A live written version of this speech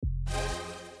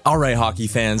All right, hockey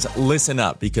fans, listen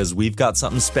up because we've got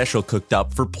something special cooked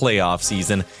up for playoff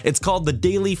season. It's called the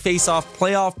Daily Face-Off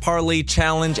Playoff Parlay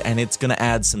Challenge, and it's going to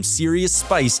add some serious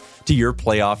spice to your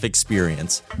playoff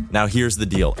experience. Now, here's the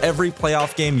deal. Every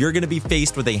playoff game, you're going to be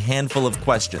faced with a handful of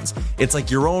questions. It's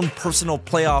like your own personal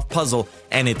playoff puzzle,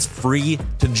 and it's free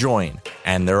to join.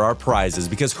 And there are prizes,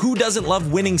 because who doesn't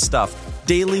love winning stuff?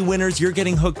 Daily winners, you're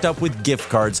getting hooked up with gift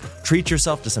cards. Treat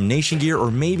yourself to some Nation gear or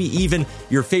maybe even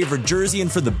your favorite jersey.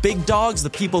 And for the big dogs, the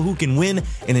people who can win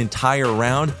an entire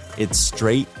round, it's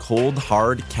straight, cold,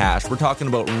 hard cash. We're talking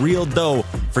about real dough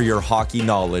for your hockey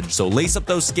knowledge. So lace up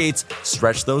those skates,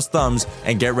 stretch those thumbs,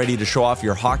 and get ready to show off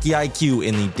your hockey IQ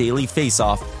in the Daily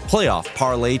Face-Off Playoff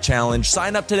Parlay Challenge.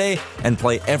 Sign up today and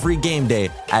play every game day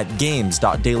at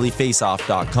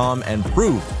games.dailyfaceoff.com and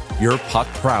prove your puck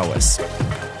prowess.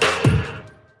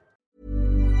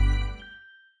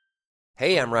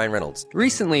 Hey, I'm Ryan Reynolds.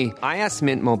 Recently, I asked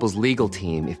Mint Mobile's legal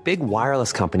team if big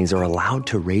wireless companies are allowed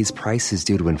to raise prices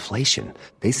due to inflation.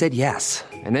 They said yes.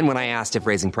 And then when I asked if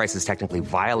raising prices technically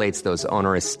violates those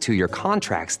onerous two-year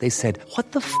contracts, they said,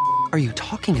 "What the f*** are you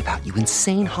talking about, you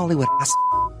insane Hollywood ass?"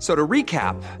 So to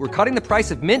recap, we're cutting the price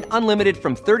of Mint Unlimited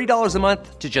from $30 a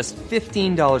month to just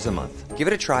 $15 a month. Give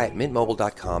it a try at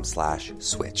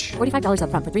mintmobile.com/switch. $45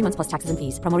 up front for 3 months plus taxes and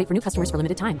fees. Promo rate for new customers for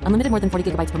limited time. Unlimited more than 40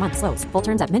 gigabytes per month. Slows full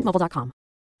terms at mintmobile.com.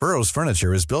 Burrow's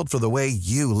furniture is built for the way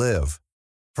you live.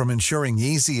 From ensuring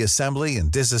easy assembly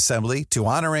and disassembly to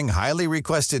honoring highly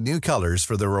requested new colors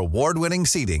for their award-winning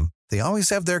seating, they always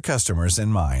have their customers in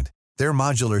mind. Their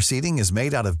modular seating is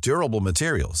made out of durable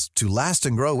materials to last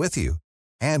and grow with you.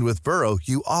 And with Burrow,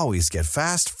 you always get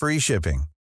fast, free shipping.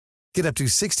 Get up to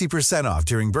 60% off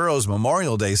during Burrow's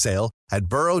Memorial Day sale at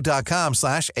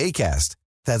burrow.com/ACAST.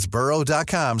 That's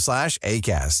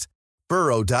burrow.com/ACAST.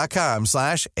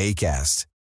 burrow.com/ACAST.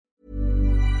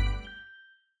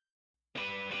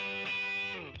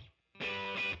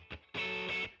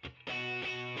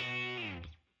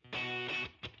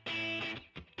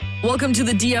 Welcome to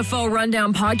the DFO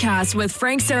Rundown Podcast with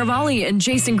Frank Saravalli and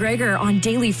Jason Dreger on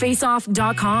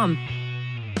dailyfaceoff.com.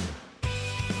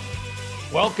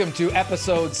 Welcome to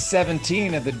episode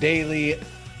 17 of the Daily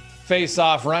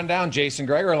Face-Off Rundown. Jason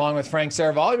Dreger along with Frank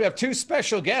Saravalli. We have two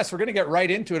special guests. We're going to get right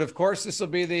into it. Of course, this will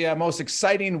be the most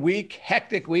exciting week,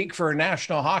 hectic week for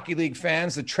National Hockey League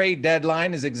fans. The trade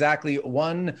deadline is exactly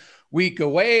 1 week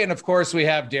away. And of course, we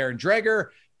have Darren Dreger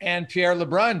and Pierre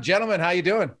LeBrun. Gentlemen, how you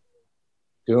doing?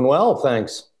 Doing well,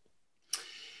 thanks.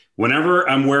 Whenever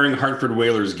I'm wearing Hartford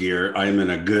Whalers gear, I am in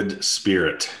a good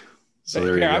spirit. So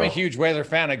there you go. I'm a huge Whaler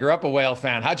fan. I grew up a Whale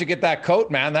fan. How'd you get that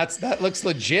coat, man? That looks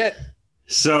legit.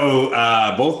 So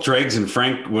both Dregs and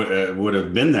Frank would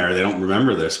have been there. They don't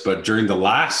remember this, but during the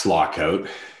last lockout,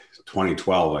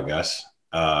 2012, I guess,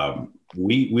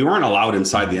 we weren't allowed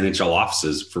inside the NHL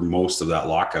offices for most of that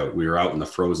lockout. We were out in the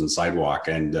frozen sidewalk.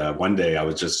 And one day I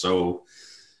was just so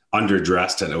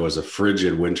underdressed and it was a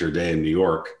frigid winter day in New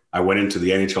York. I went into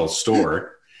the NHL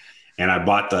store and I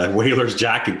bought the Whalers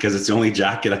jacket because it's the only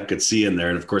jacket I could see in there.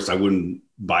 And of course I wouldn't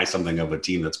buy something of a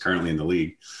team that's currently in the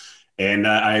league. And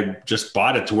I just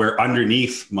bought it to wear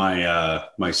underneath my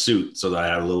my suit so that I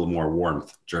had a little more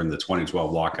warmth during the 2012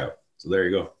 lockout. So there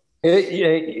you go.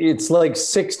 It's like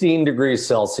 16 degrees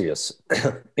Celsius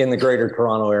in the greater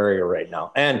Toronto area right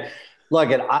now. And look,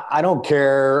 I don't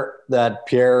care that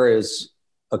Pierre is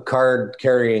a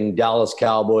card-carrying Dallas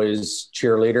Cowboys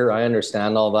cheerleader. I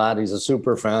understand all that. He's a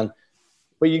super fan.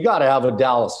 But you got to have a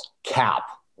Dallas cap.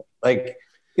 Like,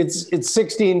 it's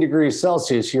 16 degrees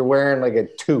Celsius. You're wearing like a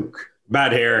toque.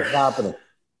 Bad hair. What's happening?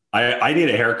 I need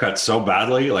a haircut so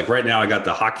badly. Like right now, I got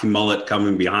the hockey mullet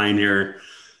coming behind here.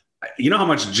 You know how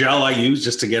much gel I use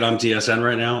just to get on TSN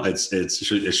right now? It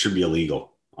should be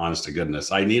illegal, honest to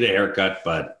goodness. I need a haircut,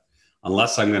 but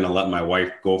unless I'm going to let my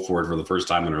wife go for it for the first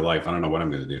time in her life, I don't know what I'm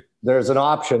going to do. There's an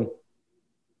option.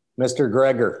 Mr.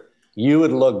 Dreger, you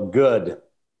would look good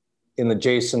in the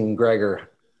Jason Dreger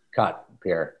cut,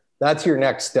 Pierre. That's your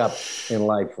next step in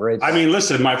life, right? I mean,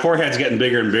 listen, my forehead's getting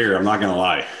bigger and bigger. I'm not going to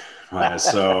lie.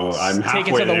 So I'm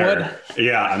halfway there.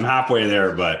 Yeah, I'm halfway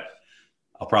there, but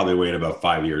I'll probably wait about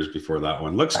 5 years before that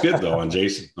one. Looks good, though, on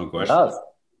Jason. No question. It does.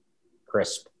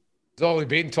 Crisp. It's only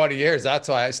been 20 years. That's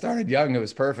why I started young. It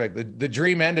was perfect. The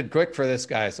dream ended quick for this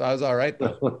guy, so I was all right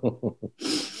though.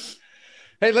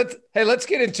 Hey, let's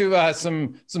get into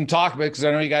some talk because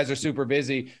I know you guys are super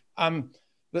busy.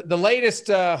 The latest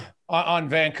on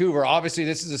Vancouver. Obviously,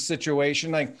 this is a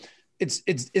situation like is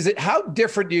it how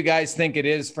different do you guys think it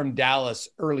is from Dallas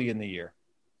early in the year,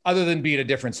 other than being a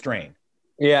different strain?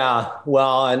 Yeah,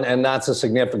 well, and that's a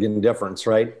significant difference,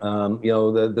 right?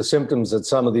 The symptoms that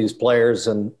some of these players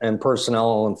and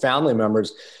personnel and family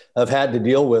members have had to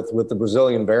deal with the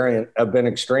Brazilian variant have been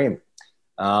extreme,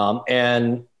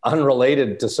 and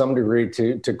unrelated to some degree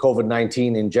to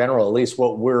COVID-19 in general, at least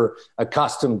what we're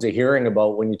accustomed to hearing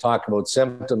about when you talk about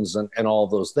symptoms and all of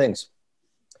those things.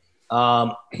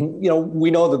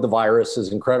 We know that the virus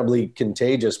is incredibly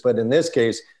contagious, but in this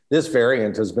case, this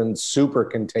variant has been super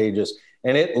contagious.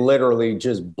 And it literally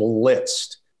just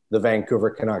blitzed the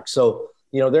Vancouver Canucks. So,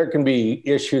 there can be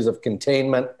issues of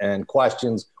containment and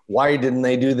questions. Why didn't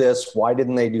they do this? Why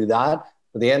didn't they do that?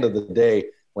 At the end of the day,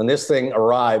 when this thing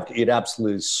arrived, it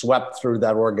absolutely swept through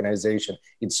that organization.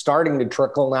 It's starting to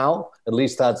trickle now. At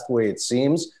least that's the way it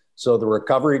seems. So the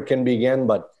recovery can begin.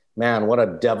 But, man, what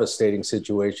a devastating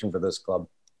situation for this club.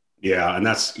 Yeah, and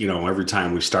that's, every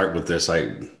time we start with this,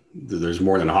 there's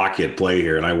more than hockey at play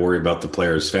here. And I worry about the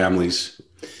players' families,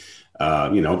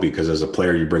 because as a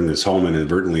player, you bring this home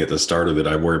inadvertently at the start of it.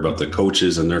 I worry about the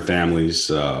coaches and their families.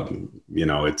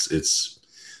 This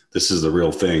is the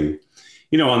real thing.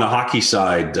 On the hockey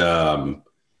side,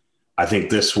 I think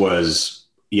this was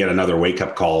yet another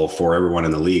wake-up call for everyone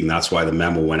in the league. And that's why the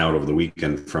memo went out over the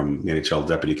weekend from NHL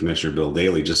Deputy Commissioner Bill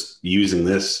Daly, just using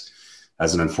this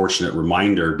as an unfortunate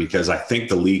reminder, because I think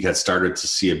the league had started to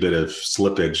see a bit of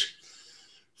slippage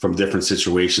from different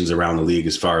situations around the league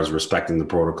as far as respecting the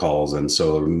protocols. And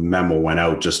so the memo went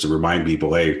out just to remind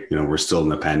people, hey, we're still in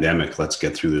the pandemic. Let's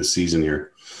get through this season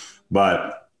here.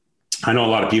 But I know a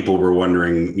lot of people were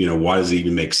wondering, why does it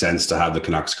even make sense to have the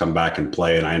Canucks come back and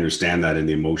play? And I understand that in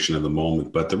the emotion of the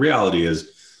moment. But the reality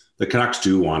is the Canucks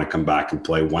do want to come back and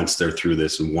play once they're through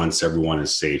this and once everyone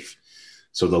is safe.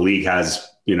 So the league has,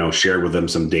 shared with them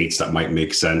some dates that might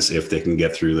make sense if they can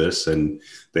get through this. And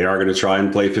they are going to try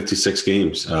and play 56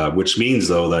 games, which means,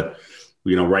 though, that,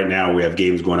 right now we have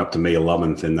games going up to May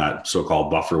 11th in that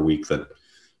so-called buffer week that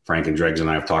Frank and Dregs and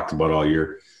I have talked about all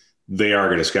year. They are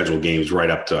going to schedule games right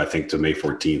up to, I think, to May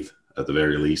 14th at the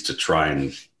very least to try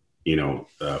and,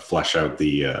 flesh out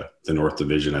the North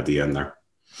Division at the end there.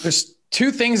 There's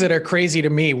two things that are crazy to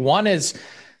me. One is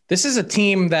this is a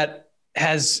team that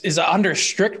is under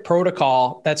strict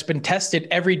protocol that's been tested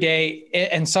every day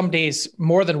and some days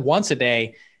more than once a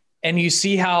day. And you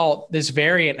see how this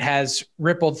variant has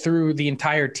rippled through the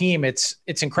entire team. It's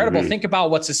incredible. Mm-hmm. Think about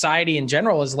what society in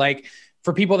general is like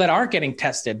for people that aren't getting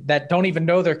tested, that don't even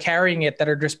know they're carrying it, that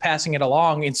are just passing it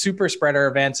along in super spreader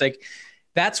events. Like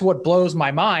that's what blows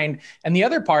my mind. And the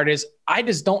other part is I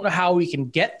just don't know how we can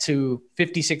get to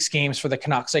 56 games for the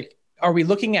Canucks. Like, are we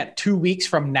looking at 2 weeks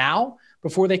from now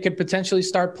before they could potentially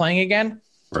start playing again?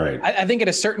 Right. I think at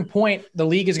a certain point, the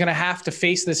league is going to have to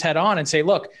face this head on and say,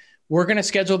 look, we're going to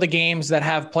schedule the games that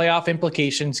have playoff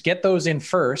implications, get those in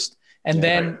first, and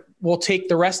then we'll take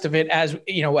the rest of it as,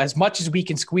 as much as we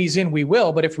can squeeze in, we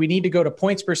will. But if we need to go to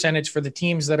points percentage for the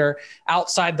teams that are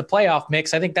outside the playoff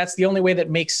mix, I think that's the only way that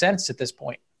makes sense at this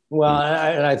point. Well,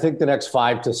 and I think the next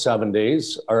 5 to 7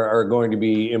 days are going to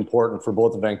be important for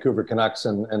both the Vancouver Canucks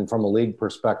and from a league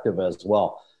perspective as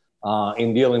well.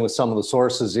 In dealing with some of the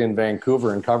sources in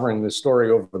Vancouver and covering this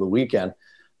story over the weekend.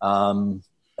 Talking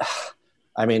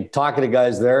to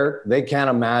guys there, they can't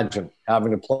imagine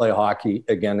having to play hockey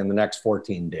again in the next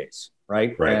 14 days,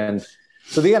 right? And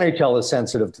so the NHL is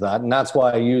sensitive to that. And that's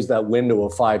why I use that window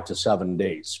of 5 to 7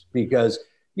 days, because,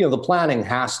 the planning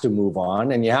has to move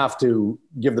on and you have to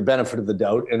give the benefit of the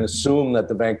doubt and assume that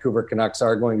the Vancouver Canucks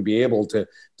are going to be able to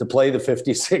play the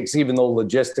 56, even though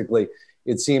logistically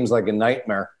it seems like a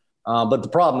nightmare. But the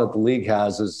problem that the league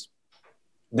has is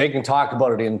they can talk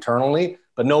about it internally,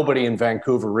 but nobody in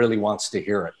Vancouver really wants to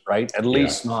hear it, right? At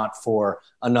least not for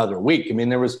another week.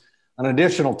 There was an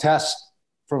additional test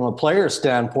from a player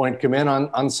standpoint come in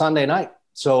on Sunday night.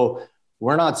 So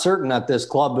we're not certain that this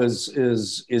club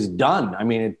is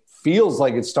done. It feels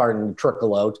like it's starting to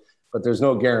trickle out, but there's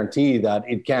no guarantee that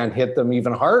it can't hit them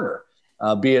even harder,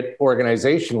 be it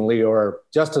organizationally or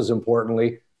just as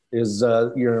importantly, is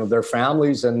their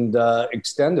families and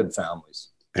extended families.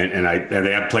 And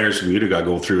they had players from Utica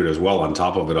go through it as well on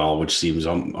top of it all, which seems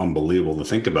unbelievable to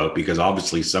think about, because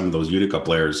obviously some of those Utica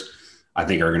players I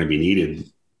think are going to be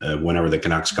needed whenever the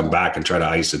Canucks come back and try to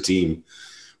ice a team.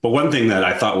 But one thing that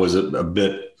I thought was a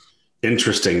bit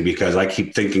interesting, because I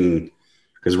keep thinking,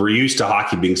 because we're used to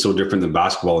hockey being so different than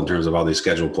basketball in terms of how they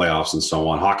schedule playoffs and so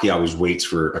on. Hockey always waits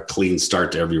for a clean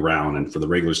start to every round and for the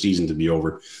regular season to be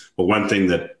over. But one thing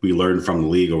that we learned from the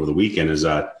league over the weekend is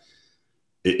that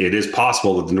it is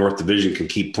possible that the North Division can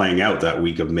keep playing out that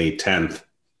week of May 10th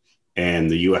and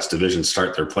the U.S. Division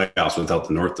start their playoffs without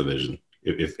the North Division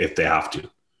if they have to.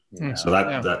 So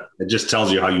that it just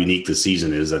tells you how unique the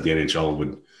season is, that the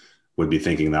NHL would be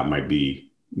thinking that might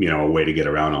be, a way to get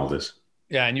around all this.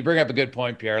 Yeah, and you bring up a good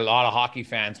point, Pierre. A lot of hockey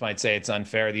fans might say it's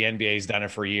unfair. The NBA's done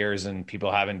it for years, and people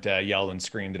haven't yelled and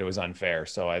screamed that it was unfair.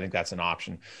 So I think that's an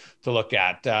option to look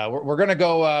at. We're going to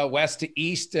go west to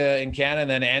east in Canada, and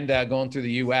then end going through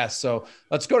the U.S. So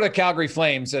let's go to Calgary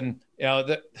Flames. And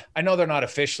I know they're not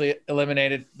officially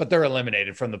eliminated, but they're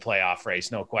eliminated from the playoff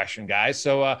race, no question, guys.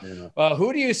 So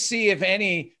who do you see, if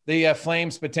any, the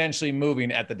Flames potentially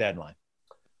moving at the deadline?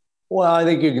 Well, I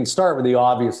think you can start with the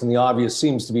obvious, and the obvious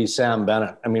seems to be Sam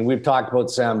Bennett. I mean, we've talked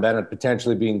about Sam Bennett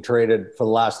potentially being traded for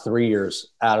the last 3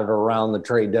 years at or around the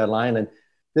trade deadline. And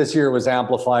this year was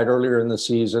amplified earlier in the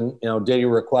season. Did he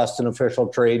request an official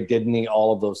trade? Didn't he?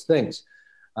 All of those things.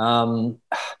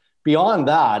 Beyond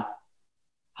that,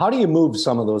 how do you move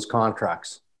some of those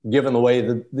contracts, given the way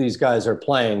that these guys are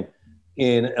playing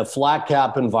in a flat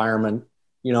cap environment,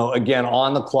 again,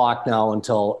 on the clock now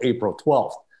until April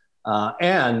 12th?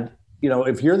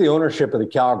 If you're the ownership of the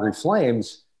Calgary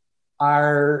Flames,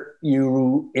 are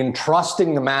you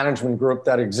entrusting the management group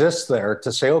that exists there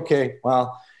to say, okay,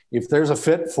 well, if there's a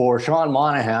fit for Sean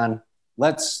Monahan,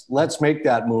 let's make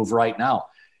that move right now.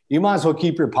 You might as well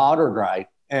keep your powder dry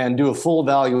and do a full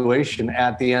evaluation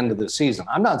at the end of the season.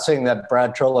 I'm not saying that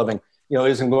Brad Treliving,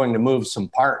 isn't going to move some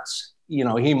parts.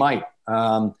 He might.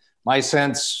 My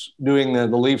sense doing the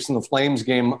Leafs and the Flames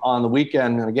game on the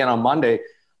weekend and again on Monday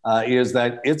is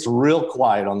that it's real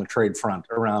quiet on the trade front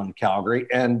around Calgary.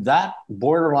 And that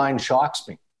borderline shocks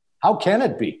me. How can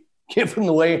it be, given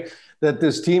the way that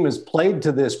this team has played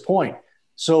to this point?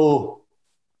 So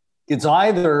it's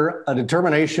either a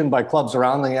determination by clubs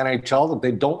around the NHL that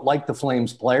they don't like the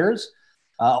Flames players,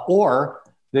 or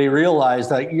they realize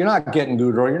that you're not getting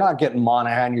Gaudreau, you're not getting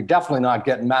Monahan, you're definitely not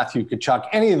getting Matthew Tkachuk,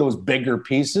 any of those bigger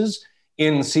pieces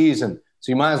in season.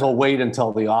 So you might as well wait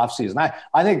until the offseason.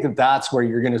 I think that's where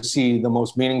you're going to see the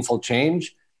most meaningful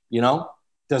change.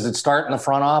 Does it start in the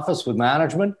front office with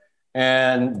management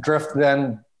and drift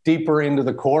then deeper into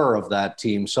the core of that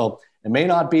team? So it may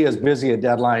not be as busy a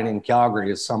deadline in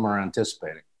Calgary as some are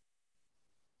anticipating.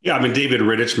 Yeah, David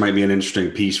Rittich might be an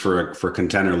interesting piece for a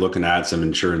contender looking to add some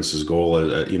insurance as goal,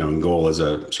 as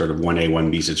a sort of 1A,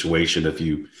 1B situation. If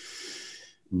you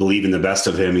believe in the best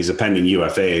of him, he's a pending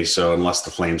UFA. So unless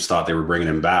the Flames thought they were bringing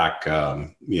him back,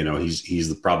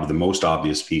 he's probably the most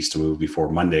obvious piece to move before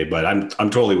Monday. But I'm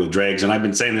totally with Dregs, and I've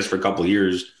been saying this for a couple of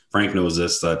years. Frank knows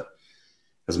this, that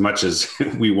as much as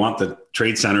we want the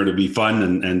trade center to be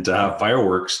fun and to have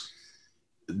fireworks,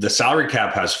 the salary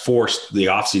cap has forced the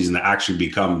offseason to actually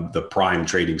become the prime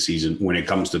trading season when it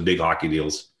comes to big hockey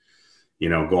deals.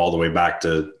 Go all the way back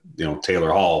to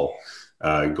Taylor Hall.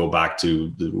 Go back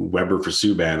to the Weber for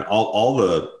Subban, all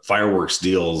the fireworks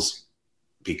deals,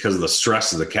 because of the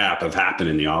stress of the cap, have happened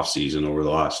in the offseason over the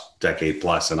last decade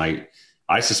plus. And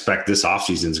I suspect this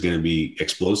offseason is going to be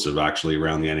explosive actually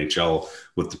around the NHL,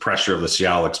 with the pressure of the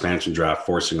Seattle expansion draft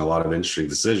forcing a lot of interesting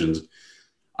decisions.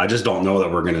 I just don't know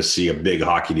that we're going to see a big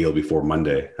hockey deal before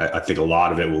Monday. I think a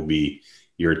lot of it will be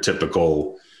your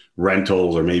typical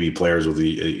rentals or maybe players with a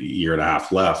year and a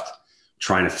half left,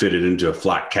 trying to fit it into a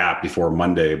flat cap before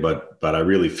Monday. But I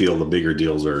really feel the bigger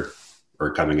deals are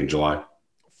coming in July.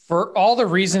 For all the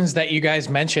reasons that you guys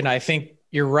mentioned, I think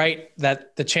you're right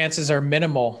that the chances are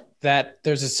minimal that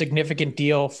there's a significant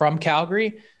deal from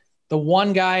Calgary. The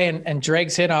one guy, and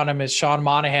Dregs hit on him, is Sean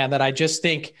Monahan, that I just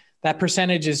think that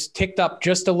percentage is ticked up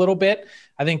just a little bit.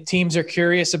 I think teams are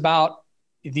curious about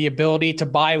the ability to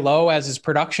buy low as his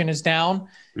production is down.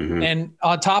 Mm-hmm. And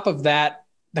on top of that,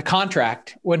 the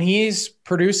contract, when he's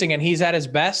producing and he's at his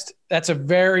best, that's a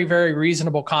very, very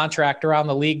reasonable contract around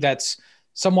the league. That's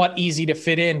somewhat easy to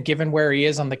fit in given where he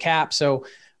is on the cap. So,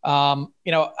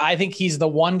 I think he's the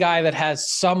one guy that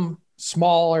has some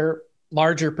smaller,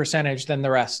 larger percentage than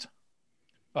the rest.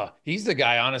 He's the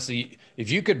guy, honestly, if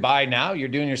you could buy now, you're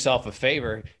doing yourself a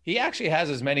favor. He actually has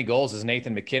as many goals as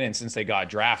Nathan MacKinnon since they got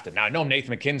drafted. Now, I know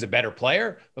Nathan MacKinnon's a better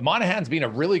player, but Monahan's been a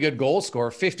really good goal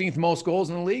scorer, 15th most goals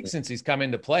in the league since he's come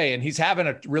into play. And he's having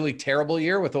a really terrible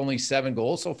year with only 7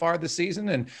 goals so far this season.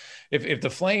 And if the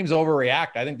Flames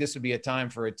overreact, I think this would be a time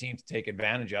for a team to take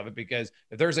advantage of it, because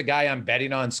if there's a guy I'm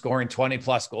betting on scoring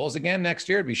 20-plus goals again next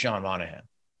year, it'd be Sean Monahan.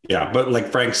 Yeah, but like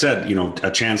Frank said, a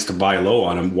chance to buy low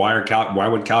on him. Why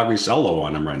would Calgary sell low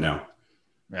on him right now?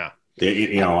 Yeah.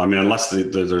 Unless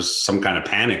there's some kind of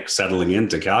panic settling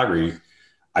into Calgary,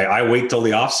 I wait till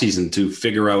the offseason to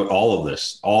figure out all of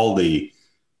this, all the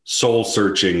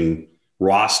soul-searching,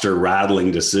 roster-rattling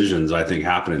decisions I think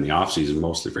happen in the offseason,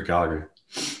 mostly for Calgary.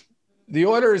 The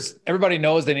Oilers, everybody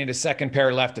knows they need a second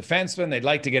pair left defenseman. They'd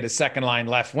like to get a second-line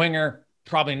left winger.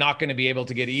 probably not going to be able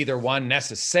to get either one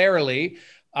necessarily.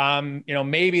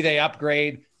 Maybe they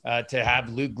upgrade to have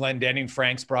Luke Glendening.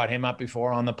 Frank's brought him up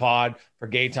before on the pod for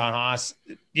Gaetan Haas.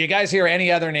 Do you guys hear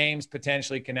any other names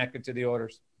potentially connected to the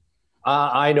Oilers?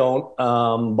 I don't,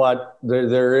 but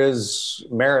there is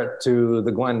merit to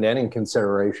the Glendening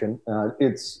consideration.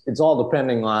 It's all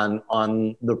depending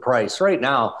on the price. Right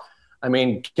now, I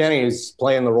mean, Kenny is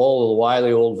playing the role of the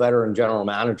wily old veteran general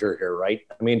manager here, right?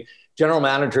 I mean, general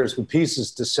managers with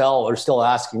pieces to sell are still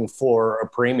asking for a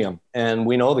premium. And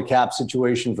we know the cap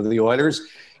situation for the Oilers.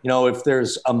 If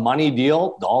there's a money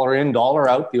deal, dollar in, dollar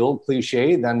out, the old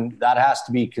cliche, then that has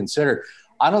to be considered.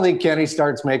 I don't think Kenny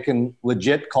starts making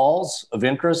legit calls of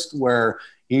interest where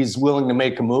he's willing to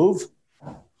make a move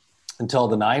until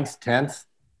the 9th, 10th,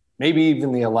 maybe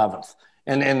even the 11th.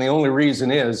 And the only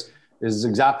reason is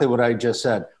exactly what I just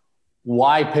said.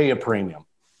 Why pay a premium?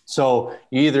 So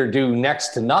you either do next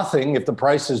to nothing if the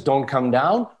prices don't come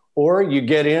down, or you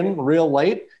get in real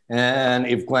late. And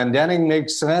if Glendening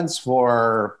makes sense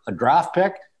for a draft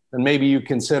pick, then maybe you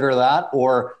consider that,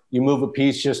 or you move a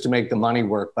piece just to make the money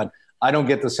work. But I don't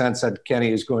get the sense that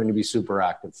Kenny is going to be super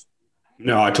active.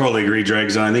 No, I totally agree,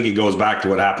 Dregs. And I think it goes back to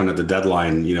what happened at the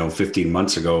deadline, 15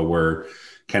 months ago, where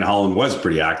Ken Holland was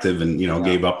pretty active and,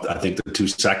 gave up, I think, the 2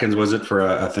 seconds, was it, for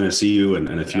a Athanasiou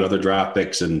and a few other draft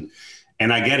picks. And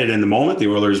I get it. In the moment, the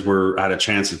Oilers had a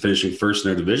chance of finishing first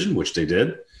in their division, which they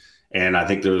did. And I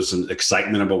think there was some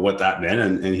excitement about what that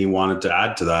meant, and he wanted to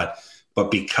add to that.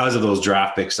 But because of those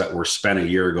draft picks that were spent a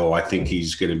year ago, I think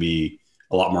he's going to be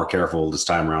a lot more careful this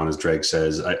time around, as Drake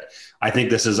says. I think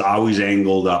this is always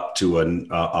angled up to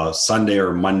a Sunday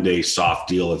or Monday soft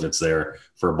deal if it's there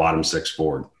for a bottom six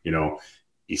forward.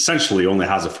 Essentially only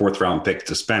has a 4th round pick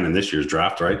to spend in this year's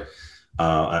draft, right?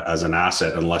 As an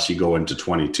asset, unless you go into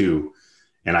 22.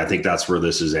 And I think that's where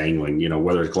this is angling,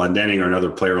 whether it's Glendening or another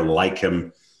player like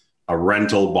him, a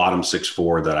rental bottom 6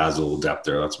 forward that has a little depth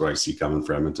there. That's what I see coming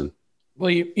for Edmonton. Well,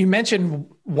 you mentioned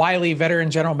wily veteran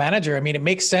general manager. I mean, it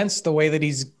makes sense the way that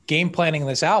he's game planning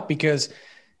this out, because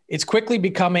it's quickly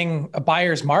becoming a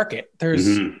buyer's market.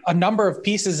 There's a number of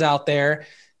pieces out there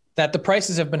that the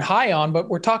prices have been high on, but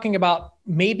we're talking about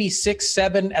maybe 6,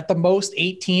 7, at the most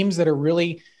 8 teams that are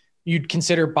really, you'd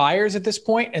consider buyers at this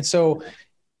point. And so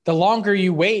the longer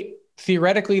you wait,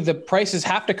 theoretically, the prices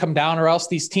have to come down, or else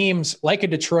these teams like a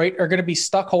Detroit are going to be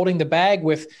stuck holding the bag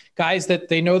with guys that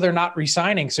they know they're not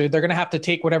re-signing. So they're going to have to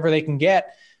take whatever they can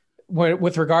get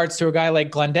with regards to a guy like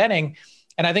Glendening.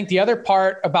 And I think the other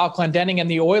part about Glendening and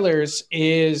the Oilers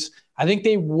is I think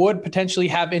they would potentially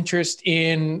have interest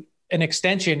in an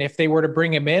extension if they were to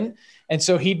bring him in. And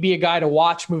so he'd be a guy to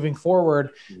watch moving forward.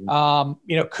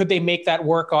 Could they make that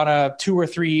work on a 2 or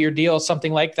 3 year deal,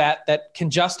 something like that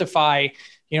can justify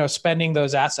spending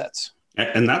those assets?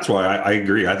 And that's why I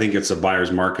agree. I think it's a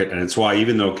buyer's market. And it's why,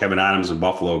 even though Kevin Adams and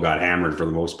Buffalo got hammered for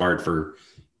the most part for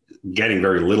getting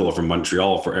very little from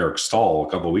Montreal for Eric Staal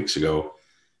a couple of weeks ago,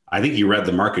 I think you read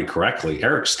the market correctly.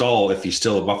 Eric Staal, if he's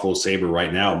still a Buffalo Sabre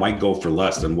right now, might go for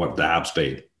less than what the Habs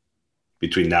paid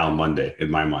between now and Monday,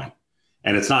 in my mind.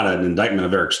 And it's not an indictment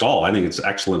of Eric Staal. I think it's an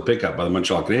excellent pickup by the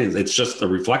Montreal Canadiens. It's just a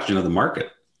reflection of the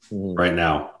market right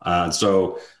now.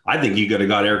 So I think you could have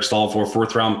got Eric Staal for a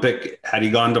 4th round pick had he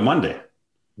gone to Monday.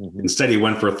 Instead, he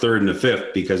went for a 3rd and a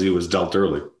 5th because he was dealt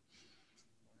early.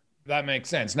 That makes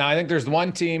sense. Now, I think there's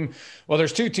one team, well,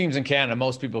 there's 2 teams in Canada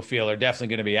most people feel are definitely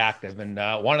going to be active, and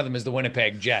one of them is the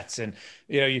Winnipeg Jets. And,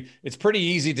 it's pretty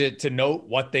easy to note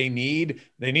what they need.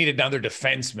 They need another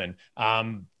defenseman.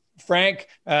 Frank,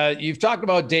 you've talked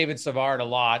about David Savard a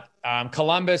lot.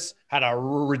 Columbus had a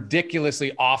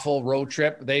ridiculously awful road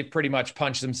trip. They pretty much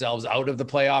punched themselves out of the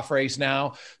playoff race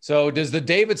now. So does the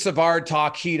David Savard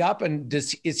talk heat up, and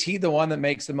is he the one that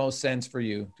makes the most sense for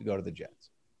you to go to the Jets?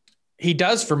 He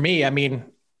does for me. I mean,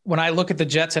 when I look at the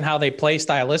Jets and how they play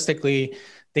stylistically,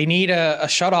 they need a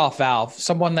shutoff valve,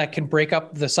 someone that can break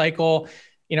up the cycle.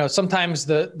 Sometimes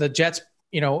the Jets,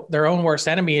 their own worst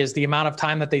enemy is the amount of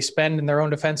time that they spend in their own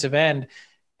defensive end.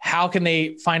 How can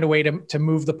they find a way to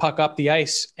move the puck up the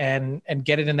ice and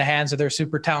get it in the hands of their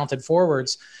super talented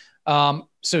forwards? So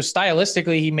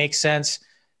stylistically, he makes sense.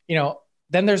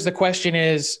 Then there's the question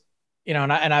is,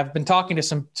 and I've been talking to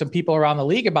some people around the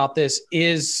league about this.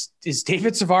 Is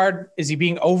David Savard, is he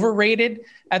being overrated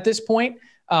at this point?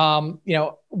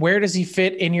 Where does he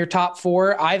fit in your top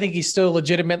 4? I think he's still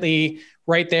legitimately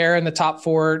right there in the top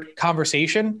 4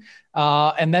 conversation.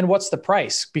 And then what's the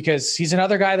price? Because he's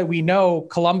another guy that we know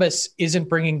Columbus isn't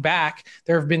bringing back.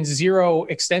 There have been 0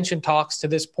 extension talks to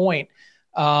this point.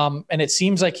 And it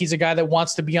seems like he's a guy that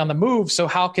wants to be on the move. So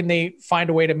how can they find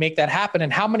a way to make that happen?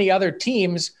 And how many other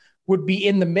teams would be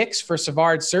in the mix for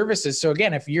Savard's services. So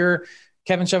again, if you're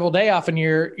Kevin Cheveldayoff and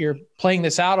you're playing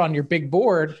this out on your big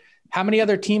board, how many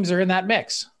other teams are in that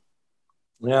mix?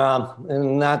 Yeah,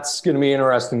 and that's going to be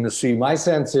interesting to see. My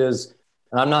sense is,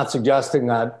 and I'm not suggesting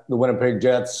that the Winnipeg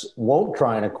Jets won't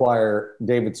try and acquire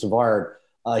David Savard.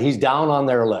 He's down on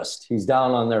their list.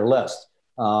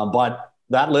 But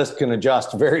that list can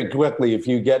adjust very quickly if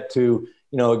you get to,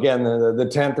 again, the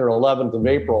 10th or 11th of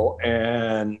April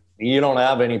and you don't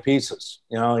have any pieces,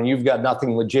 and you've got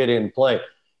nothing legit in play.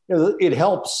 It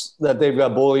helps that they've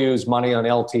got Beaulieu's money on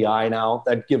LTI now.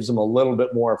 That gives them a little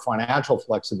bit more financial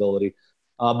flexibility.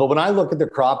 But when I look at the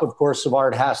crop, of course,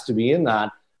 Savard has to be in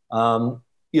that.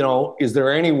 Is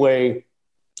there any way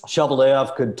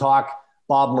Cheveldayoff could talk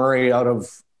Bob Murray out of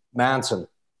Manson?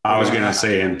 I was going to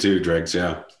say him too, Dregs,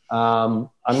 yeah. I'm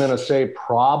going to say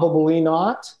probably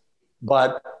not,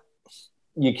 but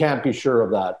you can't be sure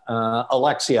of that.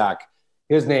 Alexiak,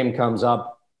 his name comes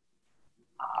up.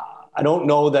 I don't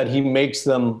know that he makes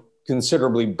them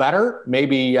considerably better.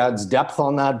 Maybe he adds depth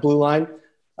on that blue line.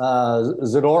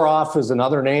 Zadorov is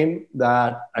another name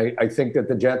that I think that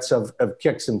the Jets have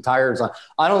kicked some tires on.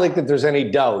 I don't think that there's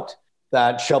any doubt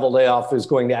that Cheveldayoff is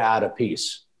going to add a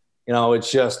piece.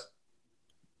 It's just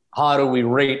how do we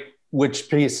rate which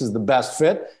piece is the best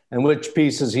fit and which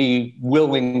piece is he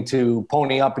willing to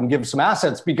pony up and give some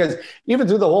assets? Because even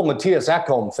through the whole Matthias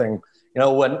Ekholm thing,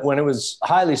 when it was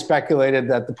highly speculated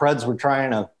that the Preds were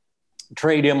trying to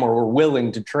trade him or were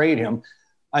willing to trade him,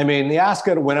 I mean, the ask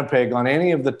out of Winnipeg on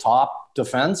any of the top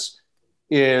defense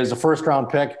is a first-round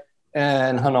pick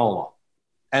and Heinola,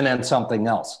 and then something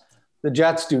else. The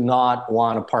Jets do not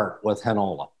want to part with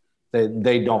Heinola.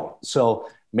 They don't. So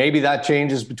maybe that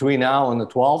changes between now and the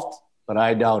 12th, but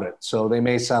I doubt it. So they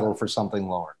may settle for something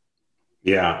lower.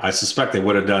 Yeah, I suspect they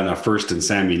would have done a first in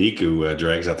Sami Niku,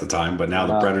 Dregs, at the time, but now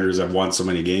the Predators have won so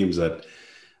many games that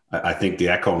I think the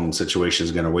Ekholm situation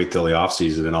is going to wait till the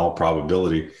offseason in all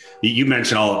probability. You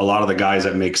mentioned a lot of the guys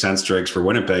that make sense, Dregs, for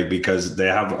Winnipeg because they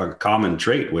have a common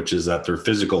trait, which is that they're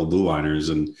physical blue liners.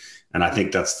 And I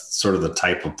think that's sort of the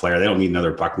type of player. They don't need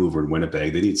another puck mover in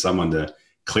Winnipeg. They need someone to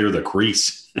clear the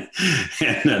crease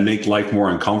and make life more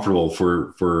uncomfortable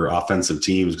for offensive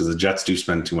teams because the Jets do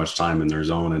spend too much time in their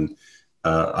zone. And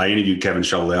I interviewed Kevin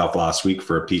Cheveldayoff last week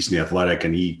for a piece in The Athletic,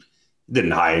 and he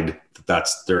didn't hide that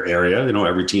that's their area.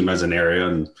 Every team has an area,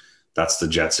 and that's the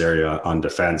Jets area on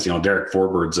defense. Derek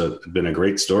Forbird's been a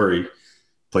great story.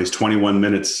 Plays 21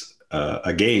 minutes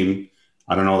a game.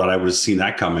 I don't know that I would have seen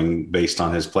that coming based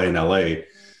on his play in LA.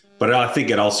 But I think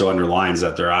it also underlines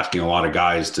that they're asking a lot of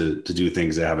guys to do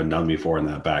things they haven't done before in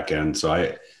that back end. So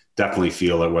I definitely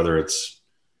feel that whether it's,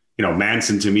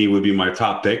 Manson to me would be my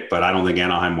top pick, but I don't think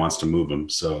Anaheim wants to move him.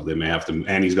 So they may have to,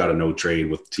 and he's got a no trade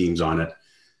with teams on it.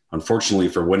 Unfortunately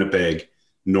for Winnipeg,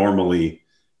 normally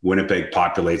Winnipeg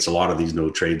populates a lot of these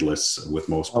no trade lists with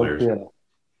most players.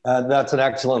 That's an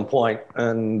excellent point.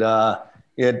 And I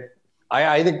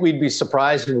think we'd be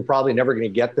surprised, and we're probably never going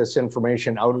to get this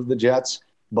information out of the Jets,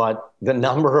 but the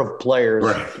number of players,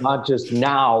 not just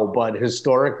now, but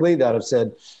historically that have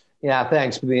said, yeah,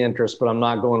 thanks for the interest, but I'm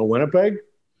not going to Winnipeg,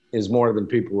 is more than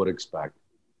people would expect.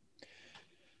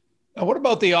 Now, what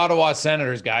about the Ottawa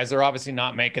Senators, guys? They're obviously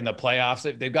not making the playoffs.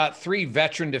 They've got 3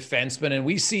 veteran defensemen, and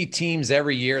we see teams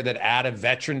every year that add a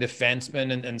veteran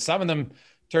defenseman, and some of them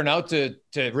turn out to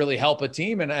really help a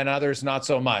team, and others not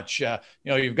so much.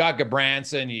 You've got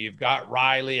Gabranson, you've got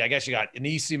Riley, I guess you got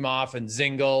Anisimov and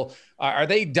Zingle. Are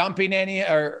they dumping any,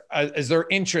 or is there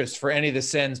interest for any of the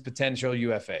Sens' potential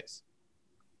UFAs?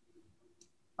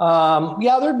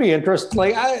 Yeah, there'd be interest.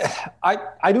 Like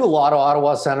I do a lot of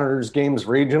Ottawa Senators games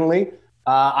regionally.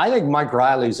 I think Mike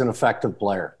Riley's an effective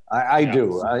player. I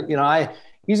do.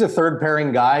 He's a third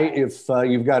pairing guy. If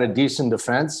you've got a decent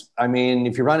defense, I mean,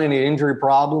 if you run into injury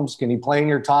problems, can he play in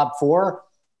your top 4?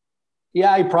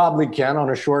 Yeah, he probably can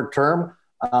on a short term.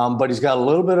 But he's got a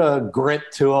little bit of grit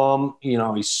to him.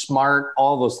 He's smart,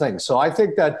 all those things. So I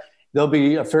think that there'll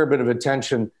be a fair bit of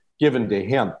attention given to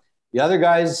him. The other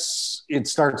guys, it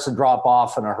starts to drop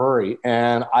off in a hurry.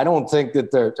 And I don't think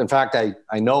that in fact,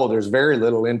 I know there's very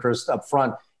little interest up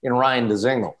front in Ryan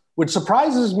Dzingel, which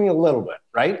surprises me a little bit,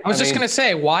 right? I was just going to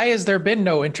say, why has there been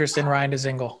no interest in Ryan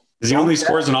Dzingel? Because he only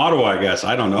scores in Ottawa, I guess.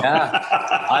 I don't know.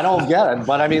 Yeah, I don't get it.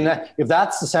 But I mean, if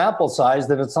that's the sample size,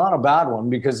 then it's not a bad one,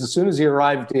 because as soon as he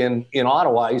arrived in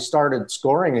Ottawa, he started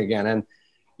scoring again. And,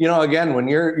 again, when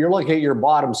you're looking at your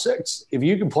bottom 6, if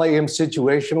you can play him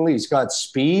situationally, he's got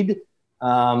speed.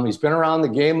 He's been around the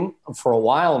game for a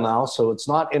while now, so it's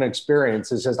not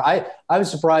inexperience. It's just I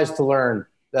was surprised to learn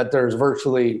that there's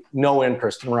virtually no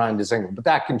interest in Ryan Dzingel, but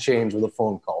that can change with a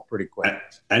phone call. pretty quick.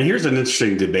 And here's an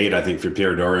interesting debate, I think, for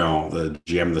Pierre Dorion, the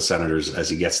GM of the Senators, as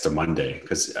he gets to Monday,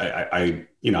 because I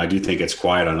do think it's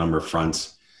quiet on a number of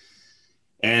fronts.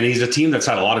 And he's a team that's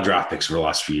had a lot of draft picks for the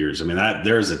last few years. I mean,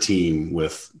 there's a team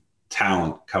with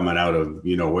talent coming out of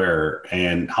where,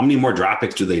 and how many more draft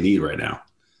picks do they need right now?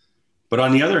 But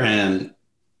on the other hand,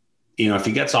 if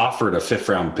he gets offered a 5th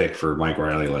round pick for Mike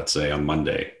Riley, let's say on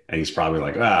Monday, and he's probably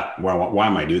like, why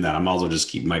am I doing that? I might as well just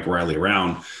keep Mike Riley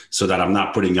around so that I'm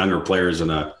not putting younger players in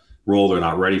a role they're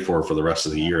not ready for the rest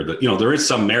of the year. That, there is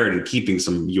some merit in keeping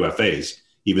some UFAs,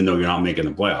 even though you're not making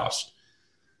the playoffs.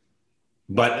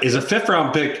 But is a 5th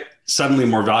round pick suddenly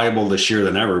more valuable this year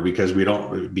than ever because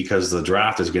the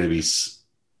draft is going to be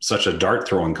such a dart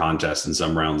throwing contest in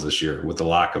some rounds this year with the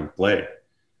lack of play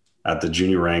at the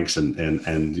junior ranks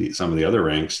and some of the other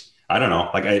ranks? I don't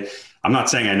know. I'm not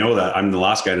saying I know that. I'm the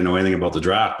last guy to know anything about the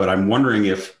draft, but I'm wondering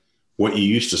if what you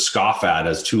used to scoff at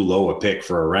as too low a pick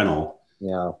for a rental,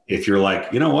 if you're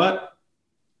like, you know what,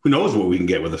 who knows what we can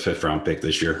get with a 5th round pick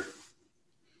this year.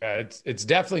 It's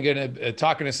definitely going to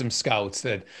talking to some scouts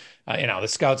that, the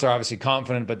scouts are obviously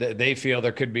confident, but they feel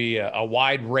there could be a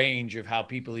wide range of how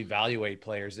people evaluate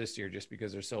players this year just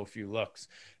because there's so few looks.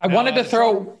 I wanted to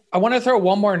throw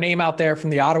one more name out there from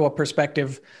the Ottawa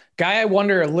perspective. Guy I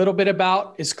wonder a little bit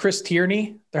about is Chris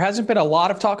Tierney. There hasn't been a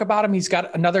lot of talk about him. He's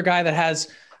got another guy that has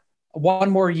one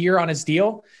more year on his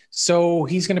deal. So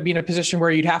he's going to be in a position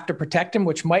where you'd have to protect him,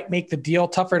 which might make the deal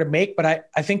tougher to make. But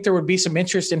I think there would be some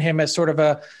interest in him as sort of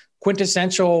a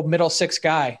quintessential middle 6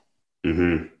 guy.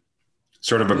 Mm-hmm.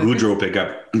 Sort of a Goudreau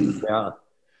pickup. Yeah.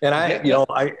 And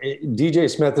DJ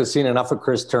Smith has seen enough of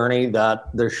Chris Tierney that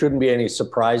there shouldn't be any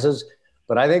surprises.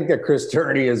 But I think that Chris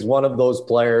Tierney is one of those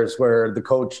players where the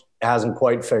coach hasn't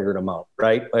quite figured him out,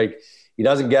 right? He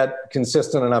doesn't get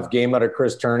consistent enough game out of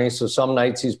Chris Tierney. So some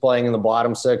nights he's playing in the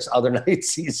bottom 6, other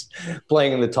nights he's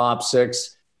playing in the top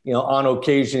 6. On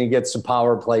occasion he gets some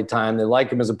power play time. They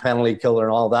like him as a penalty killer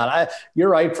and all that. You're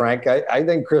right, Frank. I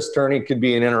think Chris Tierney could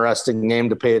be an interesting name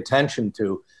to pay attention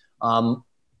to.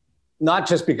 Not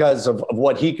just because of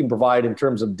what he can provide in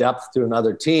terms of depth to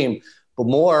another team, but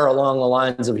more along the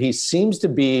lines of he seems to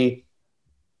be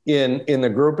in the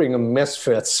grouping of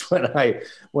misfits when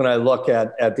I look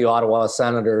at the Ottawa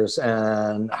Senators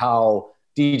and how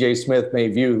DJ Smith may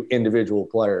view individual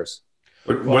players.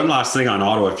 One last thing on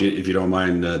Ottawa, if you don't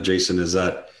mind, Jason, is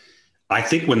that I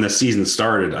think when the season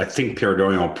started, I think Pierre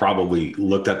Dorion probably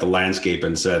looked at the landscape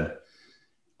and said,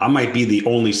 I might be the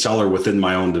only seller within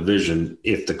my own division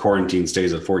if the quarantine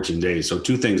stays at 14 days. So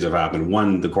 2 things have happened.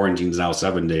 1, the quarantine is now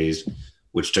 7 days,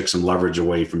 which took some leverage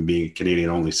away from being a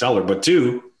Canadian-only seller. But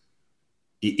 2,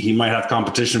 he might have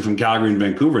competition from Calgary and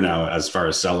Vancouver now as far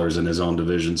as sellers in his own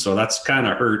division. So that's kind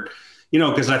of hurt.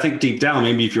 Because I think deep down,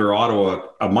 maybe if you're Ottawa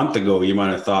a month ago, you might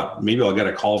have thought maybe I'll get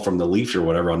a call from the Leafs or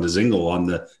whatever on the Zingle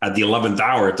at the 11th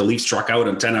hour if the Leafs struck out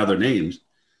on 10 other names.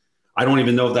 I don't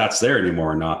even know if that's there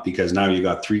anymore or not, because now you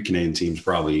got 3 Canadian teams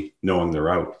probably knowing they're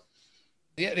out.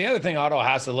 The other thing Ottawa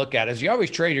has to look at is you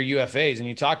always trade your UFAs, and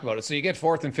you talked about it. So you get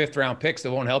 4th and 5th round picks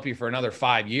that won't help you for another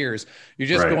 5 years. You're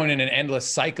just going in an endless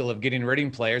cycle of getting rid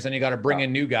of players, and you got to bring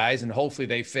in new guys, and hopefully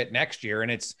they fit next year.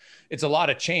 And it's a lot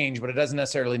of change, but it doesn't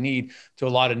necessarily need to a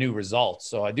lot of new results.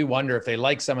 So I do wonder if they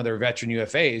like some of their veteran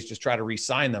UFAs, just try to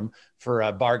re-sign them for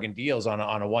bargain deals on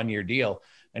a 1-year deal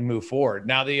and move forward.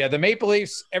 Now the Maple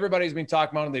Leafs, everybody's been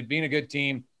talking about them. They've been a good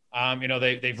team.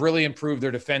 They've really improved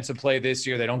their defensive play this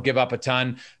year. They don't give up a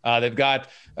ton. They've got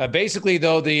basically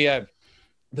though the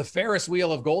Ferris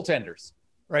wheel of goaltenders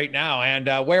right now,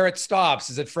 and where it stops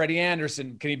is it Freddie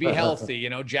Anderson. Can he be healthy?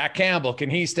 Jack Campbell, can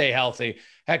he stay healthy?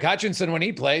 Heck, Hutchinson, when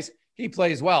he plays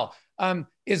well.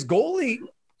 Is goalie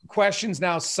questions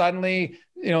now suddenly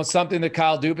something that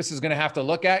Kyle Dubas is going to have to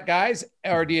look at, guys?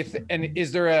 Or do you and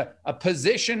is there a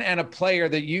position and a player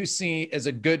that you see as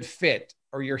a good fit,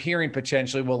 or you're hearing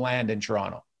potentially will land in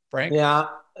Toronto? Frank? Yeah,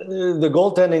 the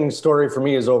goaltending story for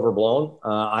me is overblown.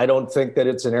 I don't think that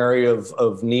it's an area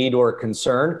of need or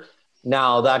concern.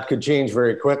 Now, that could change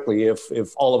very quickly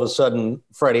if all of a sudden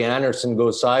Freddie Anderson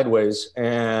goes sideways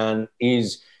and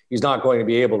he's not going to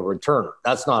be able to return.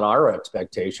 That's not our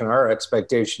expectation. Our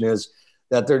expectation is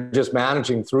that they're just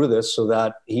managing through this so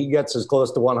that he gets as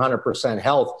close to 100%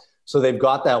 health. So they've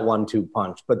got that 1-2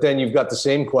 punch. But then you've got the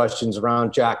same questions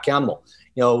around Jack Campbell.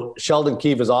 Sheldon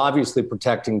Keefe is obviously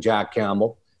protecting Jack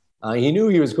Campbell. He knew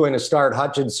he was going to start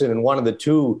Hutchinson in one of the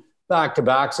 2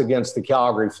 back-to-backs against the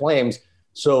Calgary Flames.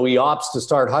 So he opts to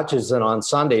start Hutchinson on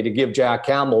Sunday to give Jack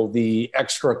Campbell the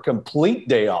extra complete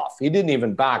day off. He didn't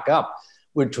even back up,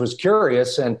 which was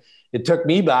curious. And it took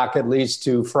me back at least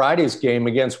to Friday's game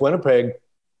against Winnipeg,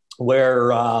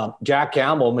 where Jack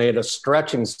Campbell made a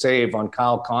stretching save on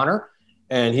Kyle Connor,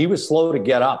 and he was slow to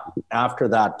get up after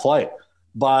that play.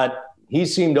 But he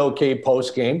seemed okay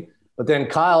post-game. But then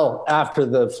Kyle, after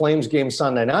the Flames game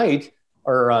Sunday night,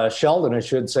 or Sheldon, I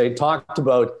should say, talked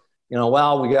about, we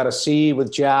got to see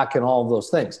with Jack and all of those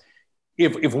things.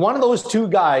 If one of those two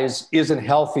guys isn't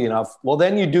healthy enough, well,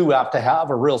 then you do have to have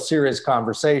a real serious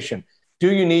conversation.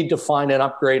 Do you need to find an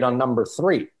upgrade on number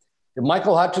 3? If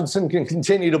Michael Hutchinson can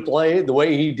continue to play the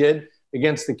way he did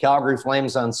against the Calgary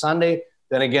Flames on Sunday,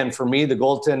 then again, for me, the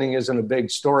goaltending isn't a big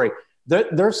story.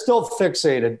 They're still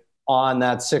fixated on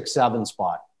that 6-7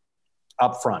 spot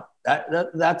up front.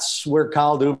 That's where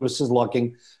Kyle Dubas is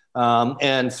looking,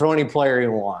 and throw any player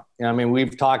you want. I mean,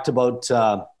 we've talked about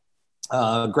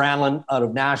Granlund out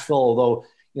of Nashville, although,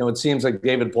 it seems like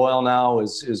David Boyle now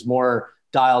is more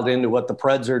dialed into what the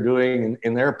Preds are doing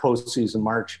in their postseason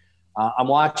march. I'm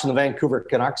watching the Vancouver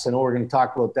Canucks. I know we're going to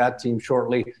talk about that team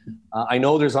shortly. I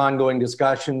know there's ongoing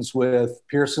discussions with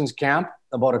Pearson's camp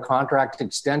about a contract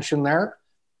extension there.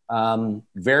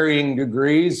 Varying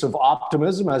degrees of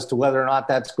optimism as to whether or not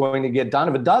that's going to get done.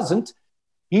 If it doesn't,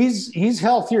 he's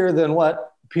healthier than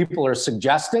what people are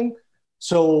suggesting.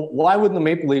 So why wouldn't the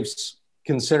Maple Leafs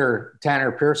consider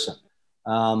Tanner Pearson?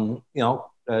 Kyle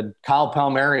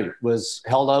Palmieri was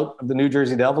held out of the New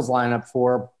Jersey Devils lineup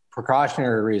for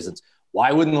precautionary reasons.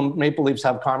 Why wouldn't the Maple Leafs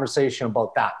have conversation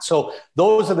about that? So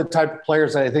those are the type of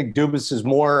players that I think Dubas is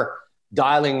more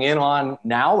dialing in on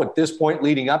now at this point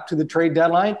leading up to the trade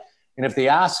deadline. And if the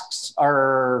asks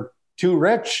are too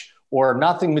rich or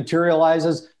nothing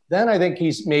materializes, then I think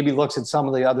he maybe looks at some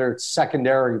of the other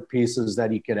secondary pieces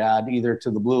that he could add either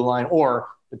to the blue line or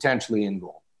potentially in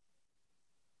goal.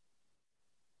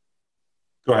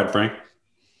 Go ahead, Frank.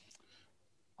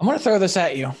 I'm going to throw this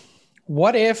at you.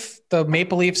 What if the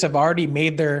Maple Leafs have already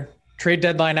made their trade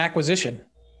deadline acquisition?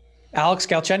 Alex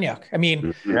Galchenyuk. I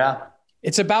mean,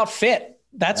 it's about fit.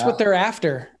 That's what they're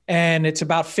after. And it's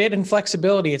about fit and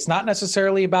flexibility. It's not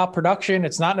necessarily about production.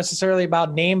 It's not necessarily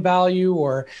about name value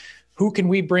or who can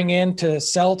we bring in to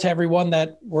sell to everyone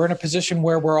that we're in a position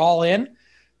where we're all in.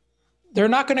 They're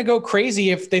not going to go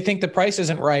crazy if they think the price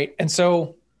isn't right. And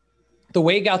so the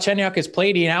way Galchenyuk has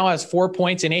played, he now has 4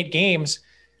 points in 8 games.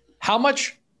 How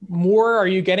much more are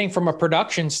you getting from a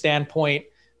production standpoint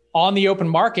on the open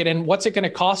market, and what's it going to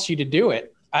cost you to do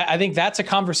it? I think that's a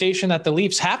conversation that the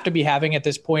Leafs have to be having at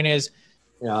this point is,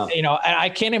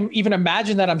 I can't even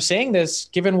imagine that I'm saying this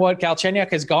given what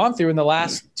Galchenyuk has gone through in the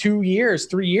last 2 years,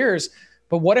 3 years.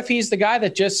 But what if he's the guy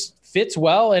that just fits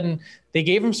well and they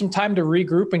gave him some time to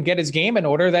regroup and get his game in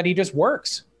order that he just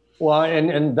works? Well,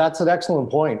 and that's an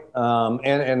excellent point.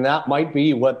 And that might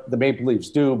be what the Maple Leafs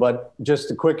do. But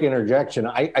just a quick interjection.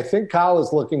 I think Kyle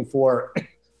is looking for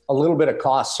a little bit of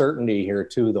cost certainty here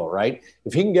too, though, right?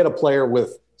 If he can get a player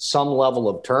with some level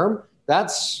of term,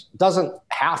 that's doesn't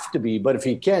have to be. But if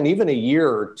he can, even a year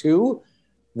or two,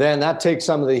 then that takes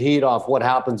some of the heat off what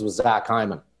happens with Zach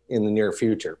Hyman in the near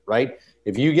future, right?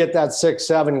 If you get that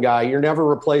 6-7 guy, you're never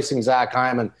replacing Zach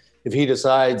Hyman if he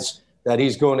decides that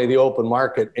he's going to the open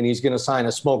market and he's going to sign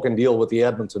a smoking deal with the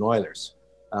Edmonton Oilers.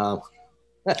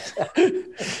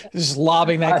 Just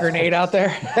lobbing that grenade out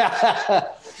there.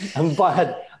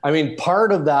 But, I mean,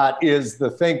 part of that is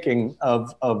the thinking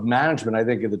of management, I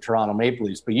think, of the Toronto Maple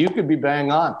Leafs. But you could be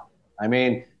bang on. I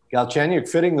mean, Galchenyuk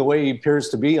fitting the way he appears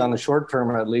to be on the short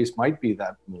term, at least, might be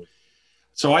that move.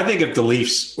 So I think if the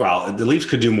Leafs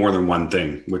could do more than one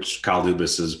thing, which Kyle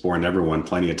Dubas has warned everyone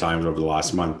plenty of times over the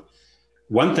last month.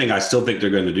 One thing I still think they're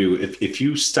going to do, if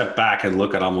you step back and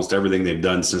look at almost everything they've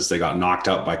done since they got knocked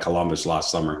out by Columbus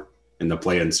last summer in the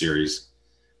play-in series,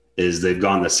 is they've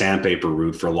gone the sandpaper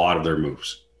route for a lot of their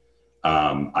moves.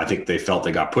 I think they felt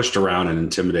they got pushed around and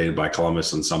intimidated by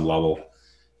Columbus on some level.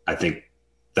 I think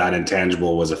that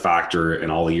intangible was a factor in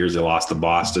all the years they lost to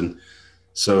Boston.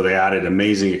 So they added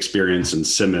amazing experience in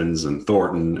Simmons and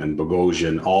Thornton and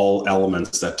Bogosian, all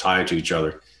elements that tie to each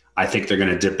other. I think they're going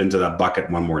to dip into that bucket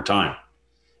one more time.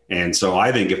 And so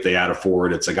I think if they add a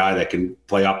forward, it's a guy that can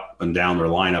play up and down their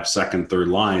lineup, second, third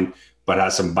line, but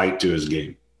has some bite to his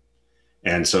game.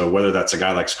 And so whether that's a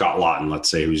guy like Scott Laughton, let's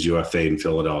say, who's UFA in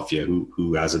Philadelphia,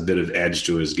 who has a bit of edge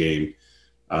to his game,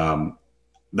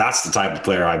 that's the type of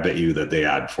player I bet you that they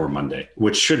add for Monday,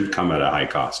 which shouldn't come at a high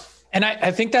cost. And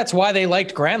I think that's why they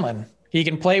liked Granlund. He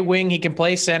can play wing, he can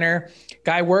play center.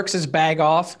 Guy works his bag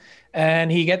off,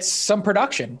 and he gets some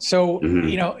production. So,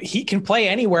 he can play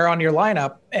anywhere on your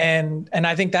lineup. And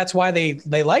I think that's why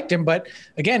they liked him. But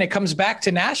again, it comes back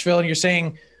to Nashville, and you're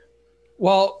saying,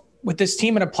 well, with this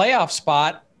team in a playoff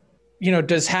spot,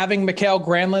 does having Mikael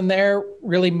Granlund there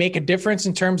really make a difference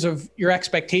in terms of your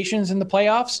expectations in the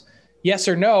playoffs? Yes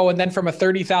or no? And then from a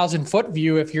 30,000 foot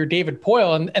view, if you're David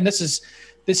Poile, and this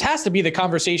has to be the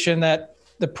conversation that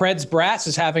the Preds brass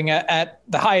is having at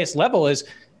the highest level is,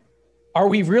 are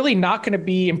we really not going to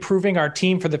be improving our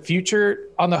team for the future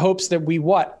on the hopes that we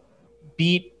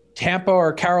beat Tampa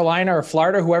or Carolina or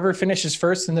Florida, whoever finishes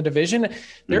first in the division?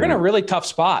 They're in a really tough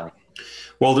spot.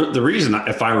 Well, the reason,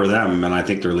 if I were them, and I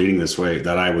think they're leading this way,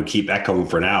 that I would keep echoing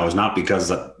for now is not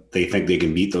because they think they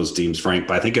can beat those teams, Frank,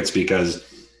 but I think it's because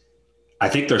I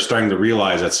think they're starting to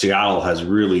realize that Seattle has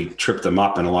really tripped them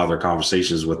up in a lot of their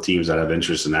conversations with teams that have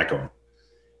interest in Ekholm.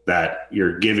 That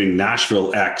you're giving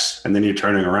Nashville X and then you're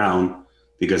turning around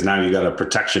because now you got a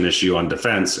protection issue on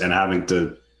defense and having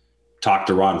to talk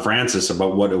to Ron Francis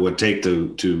about what it would take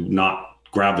to not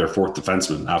grab their fourth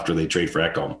defenseman after they trade for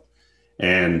Ekholm.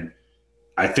 And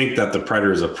I think that the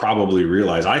Predators have probably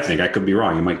realized, I could be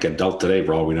wrong, you might get dealt today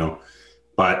for all we know,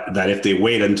 but that if they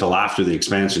wait until after the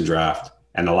expansion draft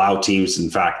and allow teams, in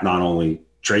fact, not only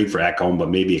trade for Ekholm, but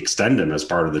maybe extend him as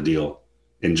part of the deal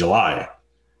in July,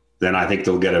 then I think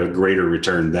they'll get a greater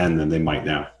return then than they might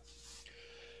now.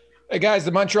 Hey guys,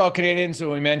 the Montreal Canadiens,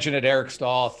 so we mentioned it, Eric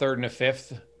Staal, third and a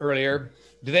fifth earlier.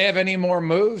 Do they have any more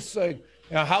moves?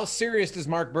 How serious does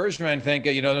Marc Bergevin think?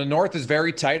 The North is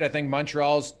very tight. I think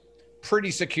Montreal's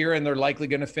pretty secure and they're likely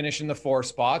going to finish in the 4th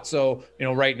spot. So,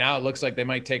 right now it looks like they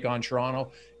might take on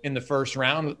Toronto in the first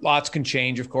round. Lots can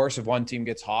change, of course, if one team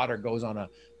gets hot or goes on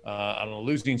a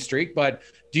losing streak. But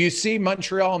do you see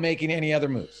Montreal making any other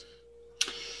moves?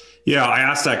 Yeah, I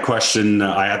asked that question.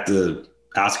 I had to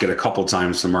ask it a couple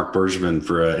times to Marc Bergevin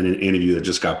for an interview that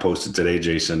just got posted today,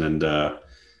 Jason. And,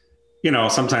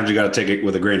 sometimes you got to take it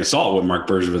with a grain of salt what Marc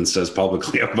Bergevin says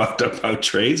publicly about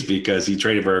trades, because he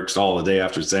traded for Eric Staal the day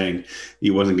after saying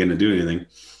he wasn't going to do anything.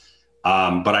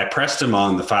 But I pressed him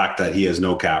on the fact that he has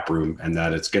no cap room and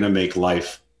that it's going to make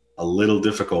life a little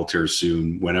difficult here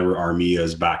soon whenever Armia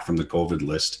is back from the COVID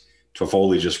list.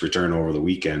 Toffoli just returned over the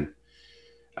weekend.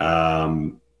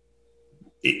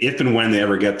 If and when they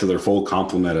ever get to their full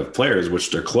complement of players, which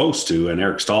they're close to, and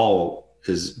Eric Staal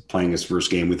is playing his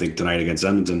first game, we think, tonight against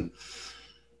Edmonton.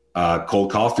 Cole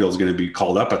Caulfield is going to be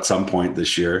called up at some point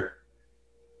this year.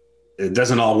 It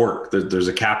doesn't all work. There's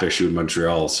a cap issue in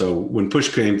Montreal. So when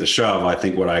push came to shove, I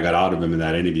think what I got out of him in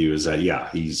that interview is that,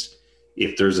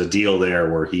 if there's a deal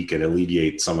there where he can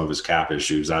alleviate some of his cap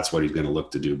issues, that's what he's going to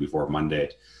look to do before Monday.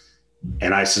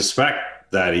 And I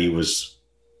suspect that he was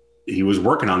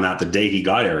working on that the day he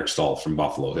got Eric Staal from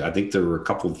Buffalo. I think there were a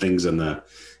couple of things in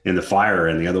the fire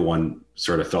and the other one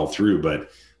sort of fell through, but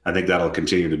I think that'll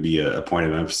continue to be a point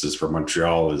of emphasis for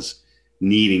Montreal, is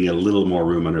needing a little more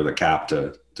room under the cap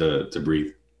to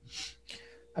breathe.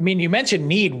 I mean, you mentioned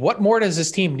need. What more does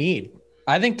this team need?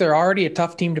 I think they're already a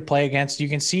tough team to play against. You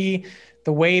can see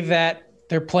the way that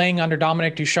they're playing under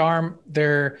Dominic Ducharme.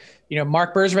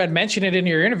 Marc Bergevin mentioned it in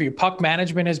your interview. Puck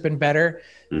management has been better,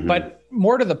 but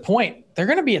more to the point, they're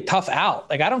going to be a tough out.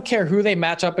 Like, I don't care who they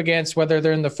match up against, whether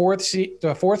they're in the fourth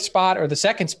spot or the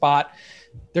 2nd spot,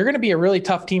 they're going to be a really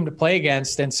tough team to play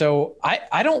against. And so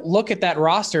I don't look at that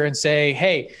roster and say,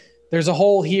 hey, there's a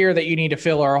hole here that you need to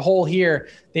fill or a hole here.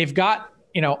 They've got,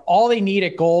 all they need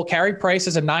at goal. Carey Price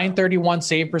has a .931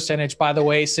 save percentage, by the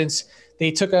way, since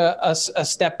they took a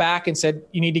step back and said,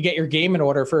 you need to get your game in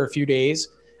order for a few days.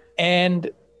 And,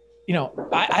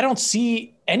 I don't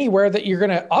see anywhere that you're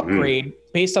going to upgrade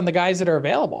based on the guys that are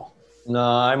available. No,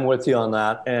 I'm with you on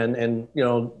that. And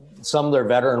some of their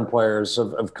veteran players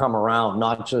have come around,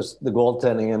 not just the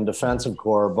goaltending and defensive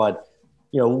core, but,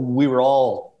 we were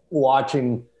all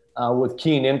watching with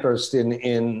keen interest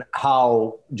in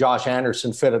how Josh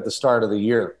Anderson fit at the start of the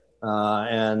year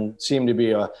and seemed to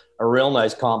be a real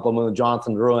nice compliment with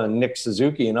Jonathan Drouin and Nick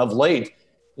Suzuki. And of late,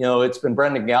 it's been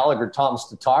Brendan Gallagher, Tom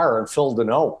Tatar, and Phil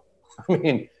Deneau. I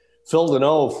mean, Phil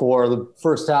Deneau for the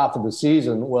first half of the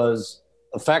season was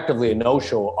effectively a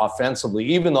no-show offensively,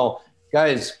 even though,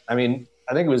 guys, I think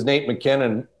it was Nate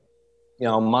McKinnon,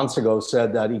 months ago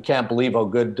said that he can't believe how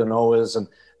good Deneau is and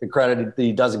the credit that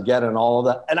he doesn't get and all of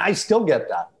that. And I still get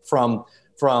that from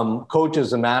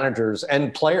coaches and managers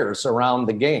and players around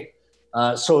the game.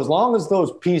 So as long as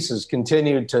those pieces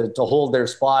continue to hold their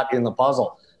spot in the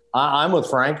puzzle, I'm with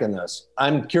Frank in this.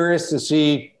 I'm curious to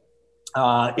see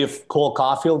if Cole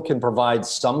Caulfield can provide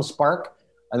some spark.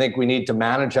 I think we need to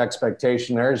manage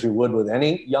expectation there as you would with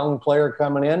any young player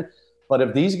coming in. But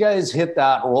if these guys hit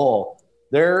that role,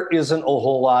 there isn't a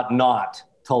whole lot not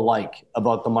to like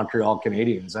about the Montreal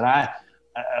Canadiens.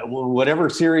 And whatever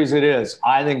series it is,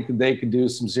 I think they could do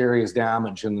some serious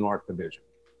damage in the North Division.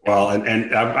 Well,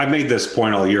 and I've made this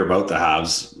point all year about the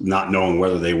Habs not knowing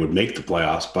whether they would make the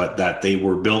playoffs, but that they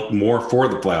were built more for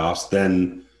the playoffs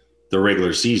than the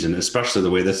regular season, especially the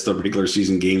way the regular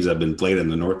season games have been played in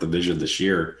the North Division this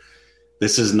year.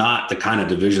 This is not the kind of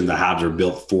division the Habs are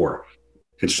built for,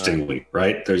 interestingly,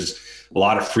 right? There's a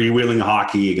lot of freewheeling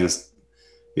hockey against,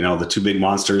 the two big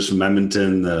monsters from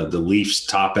Edmonton, the Leafs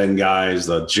top end guys,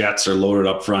 the Jets are loaded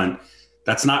up front.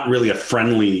 That's not really a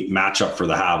friendly matchup for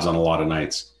the Habs on a lot of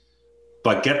nights.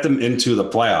 But get them into the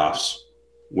playoffs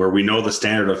where we know the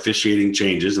standard of officiating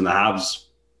changes, and the Habs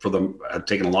have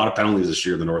taken a lot of penalties this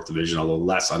year in the North Division, although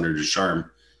less under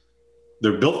Ducharme.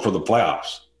 They're built for the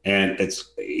playoffs. And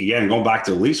it's, again, going back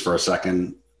to the Leafs for a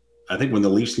second, I think when the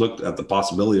Leafs looked at the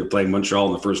possibility of playing Montreal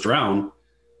in the first round,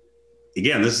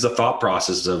 again, this is a thought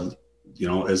process of,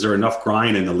 is there enough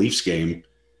grind in the Leafs game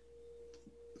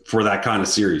for that kind of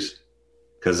series?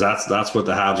 Because that's what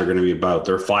the Habs are going to be about.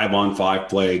 They're 5-on-5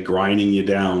 play, grinding you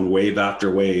down wave after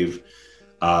wave,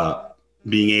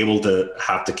 being able to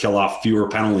have to kill off fewer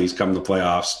penalties come the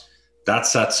playoffs. That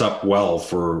sets up well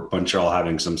for Montreal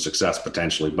having some success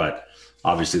potentially, but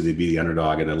obviously they'd be the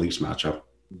underdog in a Leafs matchup.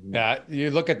 Yeah,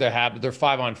 you look at the Habs; they're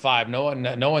 5-on-5.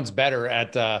 No one's better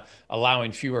at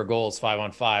allowing fewer goals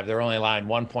 5-on-5. They're only allowing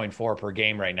 1.4 per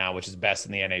game right now, which is best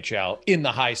in the NHL in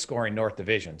the high-scoring North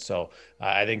Division. So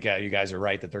I think you guys are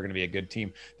right that they're going to be a good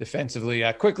team defensively.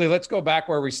 Quickly, let's go back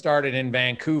where we started in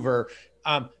Vancouver.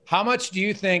 How much do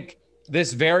you think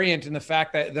this variant and the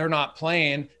fact that they're not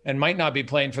playing and might not be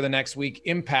playing for the next week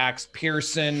impacts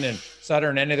Pearson and Sutter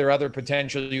and any of their other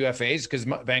potential UFAs? Because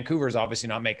Vancouver is obviously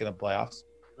not making the playoffs.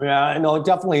 Yeah, no, it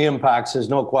definitely impacts. There's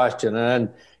no question. And,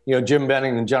 Jim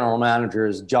Benning, the general manager,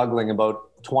 is juggling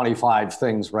about 25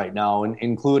 things right now,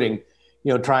 including,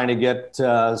 trying to get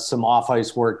some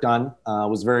off-ice work done.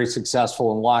 Was very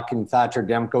successful in locking Thatcher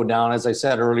Demko down. As I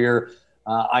said earlier,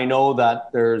 I know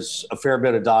that there's a fair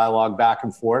bit of dialogue back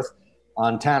and forth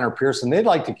on Tanner Pearson. They'd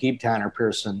like to keep Tanner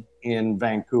Pearson in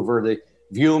Vancouver. They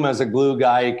view him as a glue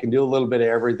guy. He can do a little bit of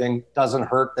everything. Doesn't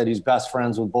hurt that he's best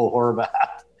friends with Bo Horvat.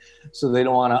 So they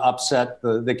don't want to upset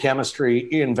the chemistry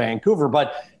in Vancouver.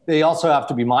 But they also have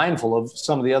to be mindful of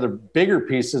some of the other bigger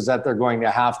pieces that they're going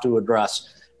to have to address.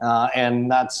 And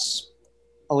that's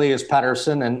Elias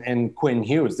Pettersson and Quinn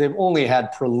Hughes. They've only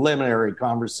had preliminary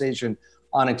conversation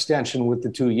on extension with the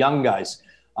two young guys.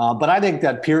 But I think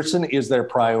that Pearson is their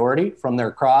priority from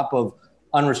their crop of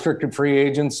unrestricted free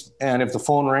agents. And if the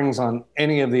phone rings on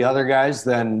any of the other guys,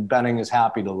 then Benning is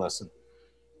happy to listen.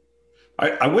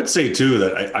 I would say, too,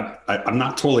 that I'm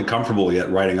not totally comfortable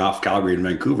yet writing off Calgary and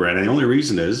Vancouver. And the only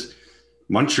reason is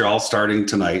Montreal, starting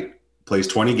tonight, plays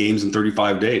 20 games in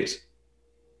 35 days.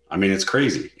 I mean, it's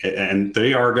crazy. And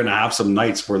they are going to have some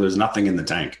nights where there's nothing in the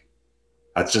tank.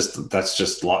 That's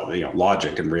just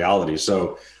logic and reality.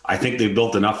 So I think they've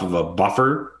built enough of a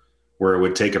buffer where it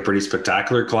would take a pretty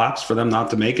spectacular collapse for them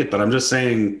not to make it. But I'm just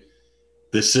saying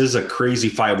this is a crazy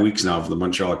 5 weeks now for the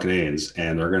Montreal Canadiens,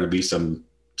 and there are going to be some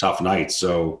tough nights.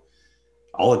 So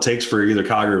all it takes for either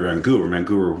Calgary or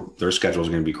Vancouver, their schedule is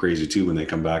going to be crazy too when they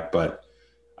come back. But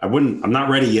I'm not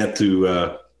ready yet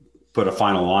to put a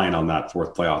final line on that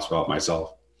fourth playoff spot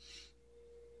myself.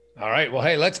 All right. Well,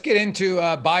 hey, let's get into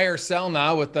buy or sell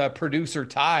now with producer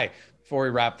Ty before we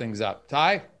wrap things up.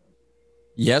 Ty?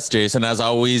 Yes, Jason. As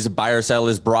always, buy or sell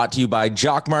is brought to you by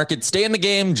Jock Market. Stay in the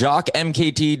game,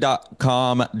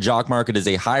 jockmkt.com. Jock Market is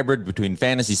a hybrid between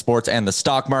fantasy sports and the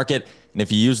stock market. And if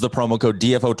you use the promo code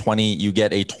DFO20, you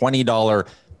get a $20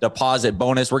 deposit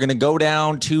bonus. We're going to go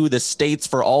down to the States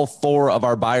for all four of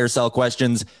our buy or sell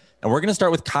questions. And we're going to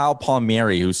start with Kyle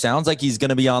Palmieri, who sounds like he's going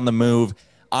to be on the move.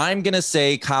 I'm going to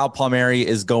say Kyle Palmieri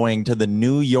is going to the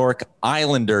New York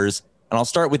Islanders. And I'll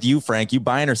start with you, Frank. You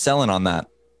buying or selling on that?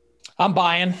 I'm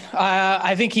buying.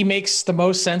 I think he makes the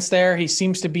most sense there. He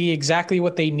seems to be exactly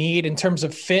what they need in terms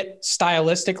of fit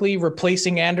stylistically,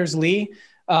 replacing Anders Lee.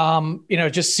 It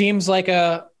just seems like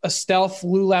a stealth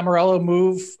Lou Lamoriello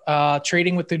move,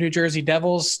 trading with the New Jersey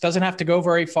Devils. Doesn't have to go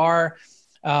very far.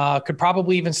 Could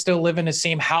probably even still live in the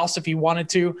same house if he wanted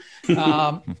to.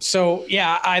 So,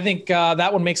 yeah, I think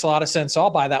that one makes a lot of sense. So I'll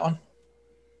buy that one.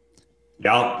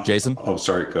 Yeah, Jason. Oh,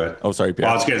 sorry. Go ahead. Oh, sorry, Pierre.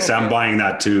 Well, I was going to say I'm buying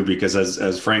that too because,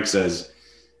 as Frank says,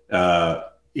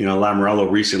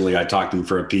 Lamoriello recently I talked to him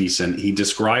for a piece and he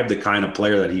described the kind of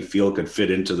player that he feel could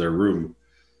fit into their room.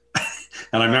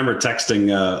 And I remember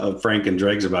texting Frank and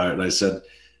Dregs about it, and I said,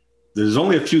 "There's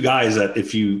only a few guys that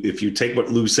if you take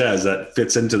what Lou says that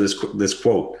fits into this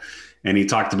quote." And he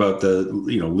talked about the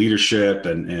leadership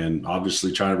and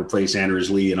obviously trying to replace Anders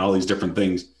Lee and all these different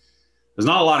things. There's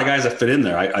not a lot of guys that fit in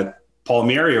there.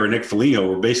 Palmieri or Nick Foligno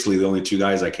were basically the only two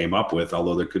guys I came up with,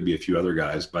 although there could be a few other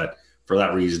guys. But for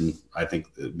that reason, I think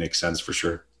it makes sense for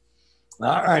sure.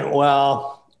 All right.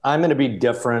 Well, I'm going to be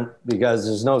different because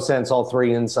there's no sense all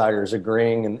three insiders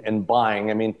agreeing and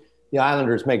buying. I mean, the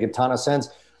Islanders make a ton of sense.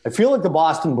 I feel like the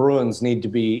Boston Bruins need to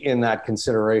be in that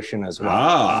consideration as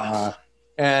well.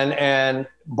 And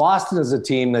Boston is a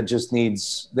team that just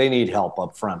they need help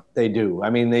up front. They do. I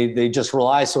mean, they just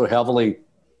rely so heavily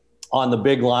on the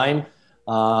big line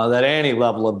that any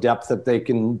level of depth that they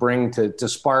can bring to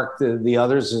spark the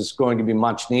others is going to be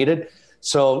much needed.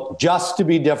 So just to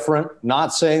be different,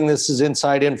 not saying this is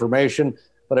inside information,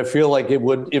 but I feel like it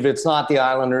would, if it's not the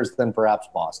Islanders, then perhaps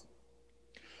Boston.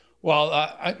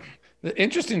 Well, the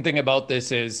interesting thing about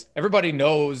this is everybody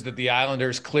knows that the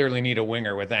Islanders clearly need a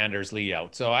winger with Anders Lee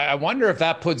out. So I wonder if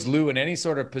that puts Lou in any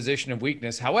sort of position of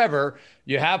weakness. However,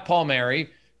 you have Palmieri,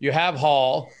 you have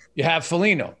Hall, you have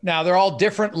Foligno. Now, they're all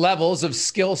different levels of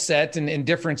skill set and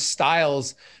different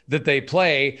styles that they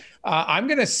play. I'm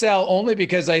going to sell only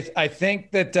because I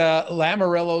think that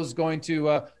Lamoriello's going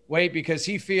to wait because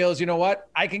he feels, you know what,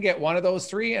 I can get one of those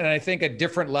three, and I think at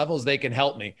different levels they can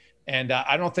help me. And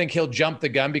I don't think he'll jump the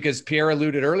gun because Pierre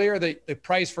alluded earlier that the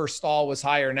price for Stahl was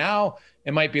higher now.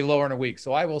 It might be lower in a week.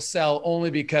 So I will sell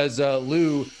only because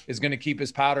Lou is going to keep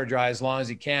his powder dry as long as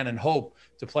he can and hope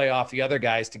to play off the other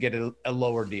guys to get a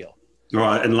lower deal.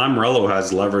 Well, and Lamoriello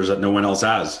has levers that no one else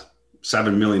has.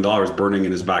 $7 million burning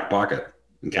in his back pocket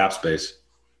in cap space.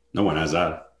 No one has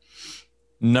that.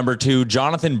 Number 2,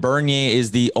 Jonathan Bernier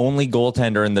is the only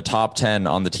goaltender in the top 10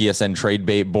 on the TSN trade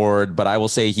bait board, but I will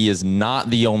say he is not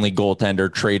the only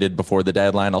goaltender traded before the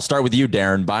deadline. I'll start with you,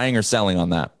 Darren. Buying or selling on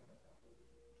that?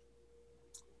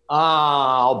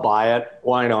 I'll buy it.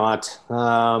 Why not?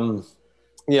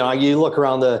 You look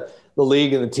around the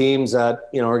league and the teams that,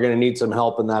 are going to need some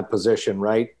help in that position,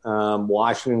 right?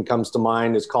 Washington comes to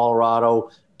mind. Is Colorado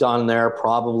done there?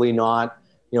 Probably not.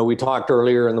 We talked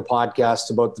earlier in the podcast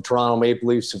about the Toronto Maple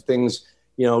Leafs. If things,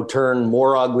 turn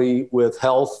more ugly with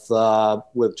health,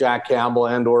 with Jack Campbell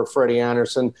and or Freddie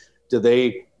Anderson, do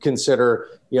they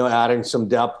consider, adding some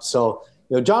depth? So,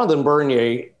 Jonathan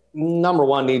Bernier, number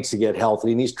one, needs to get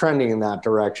healthy, and he's trending in that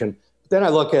direction. But then I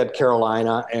look at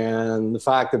Carolina and the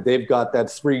fact that they've got that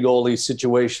 3 goalie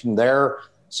situation there.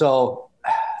 So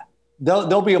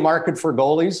there'll be a market for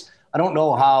goalies. I don't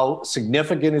know how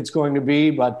significant it's going to be,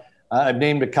 but I've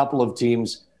named a couple of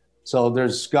teams. So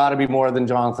there's got to be more than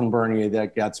Jonathan Bernier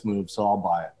that gets moved. So I'll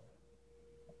buy it.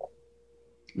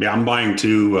 Yeah, I'm buying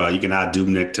too. You can add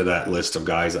Dubnyk to that list of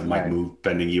guys that might move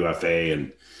pending UFA,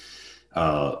 and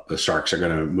the Sharks are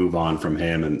going to move on from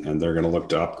him, and they're going to look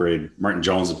to upgrade. Martin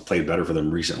Jones has played better for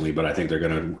them recently, but I think they're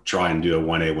going to try and do a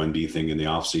 1A, 1B thing in the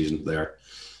offseason there.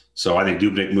 So I think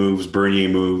Dubnyk moves, Bernier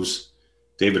moves,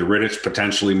 David Rittich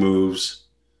potentially moves.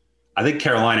 I think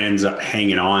Carolina ends up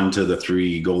hanging on to the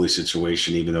 3 goalie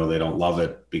situation, even though they don't love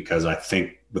it, because I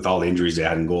think with all the injuries they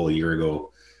had in goal a year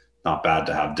ago, not bad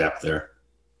to have depth there.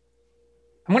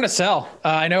 I'm going to sell.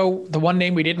 I know the one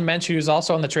name we didn't mention who's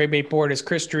also on the trade bait board is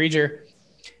Chris Dreger.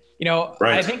 Right.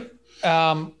 I think,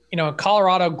 in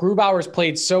Colorado, Grubauer's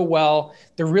played so well.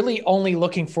 They're really only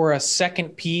looking for a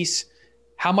second piece.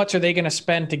 How much are they going to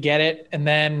spend to get it? And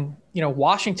then,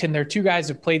 Washington, their 2 guys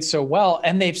have played so well,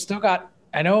 and they've still got,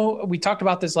 I know we talked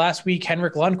about this last week,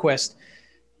 Henrik Lundqvist.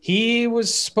 He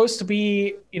was supposed to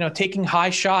be, taking high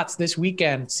shots this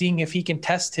weekend, seeing if he can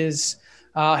test his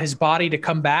body to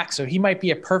come back. So he might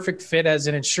be a perfect fit as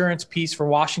an insurance piece for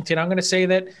Washington. I'm going to say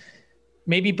that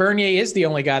maybe Bernier is the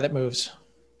only guy that moves.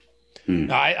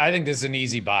 I think this is an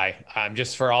easy buy,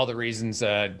 just for all the reasons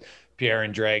Pierre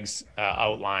and Dregs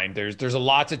outlined. There's a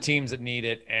lots of teams that need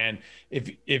it, and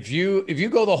if you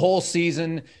go the whole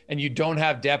season and you don't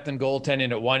have depth in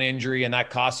goaltending at one injury and that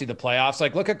costs you the playoffs,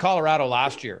 like look at Colorado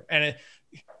last year, and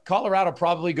Colorado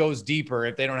probably goes deeper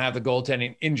if they don't have the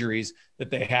goaltending injuries that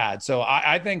they had. So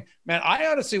I think, man, I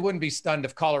honestly wouldn't be stunned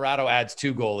if Colorado adds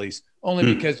 2 goalies.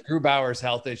 Only because Grubauer's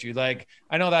health issue. Like,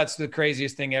 I know that's the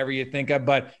craziest thing ever you think of,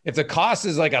 but if the cost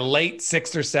is like a late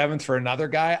 6th or 7th for another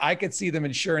guy, I could see them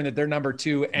ensuring that their number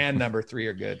 2 and number 3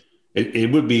 are good.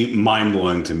 It would be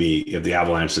mind-blowing to me if the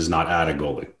Avalanche does not add a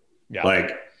goalie. Yeah.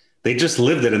 Like, they just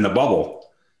lived it in the bubble.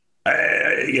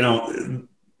 They are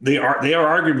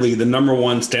arguably the number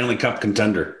 1 Stanley Cup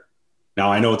contender.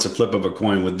 Now, I know it's a flip of a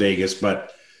coin with Vegas,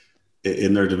 but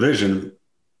in their division,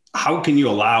 how can you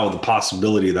allow the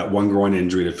possibility that one groin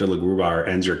injury to Philip Grubauer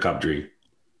ends your cup dream?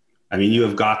 I mean, you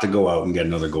have got to go out and get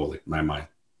another goalie, in my mind.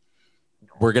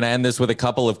 We're going to end this with a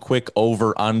couple of quick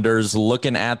over-unders.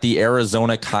 Looking at the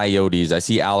Arizona Coyotes, I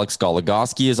see Alex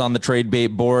Goligoski is on the trade bait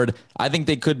board. I think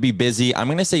they could be busy. I'm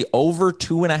going to say over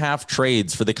 2.5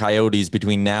 trades for the Coyotes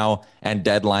between now and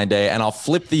deadline day. And I'll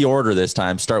flip the order this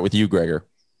time. Start with you, Dreger.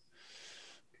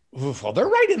 Oof, well, they're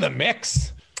right in the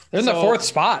mix. They're in the 4th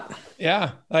spot.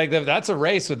 Yeah, like that's a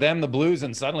race with them, the Blues,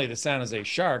 and suddenly the San Jose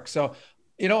Sharks. So,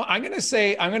 I'm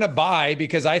going to buy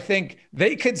because I think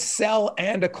they could sell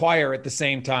and acquire at the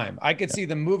same time. I could see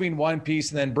them moving one piece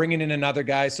and then bringing in another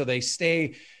guy so they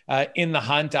stay in the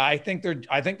hunt. I think their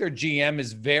GM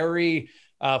is very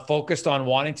focused on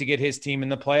wanting to get his team in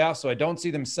the playoffs. So I don't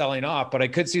see them selling off, but I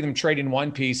could see them trading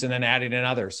one piece and then adding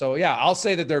another. So yeah, I'll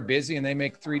say that they're busy and they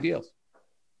make 3 deals.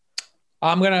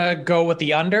 I'm going to go with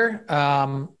the under.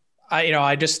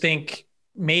 I just think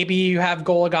maybe you have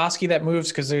Goligoski that moves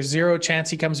because there's 0 chance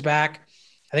he comes back.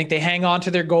 I think they hang on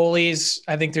to their goalies.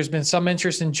 I think there's been some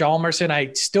interest in Hjalmarsson.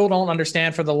 I still don't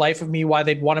understand for the life of me why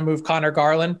they'd want to move Connor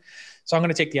Garland. So I'm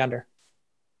going to take the under.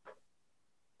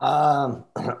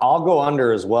 I'll go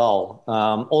under as well,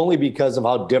 only because of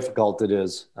how difficult it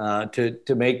is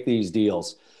to make these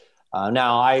deals.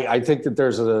 Now, I think that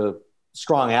there's a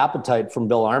strong appetite from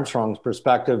Bill Armstrong's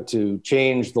perspective to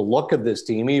change the look of this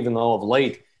team, even though of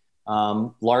late,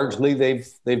 largely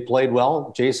they've played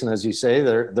well. Jason, as you say,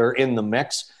 they're in the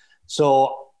mix.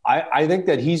 So I think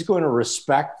that he's going to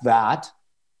respect that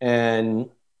and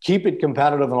keep it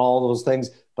competitive and all those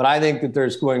things. But I think that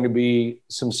there's going to be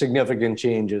some significant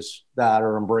changes that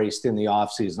are embraced in the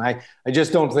offseason. I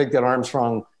just don't think that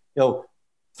Armstrong,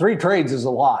 3 trades is a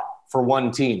lot for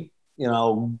one team,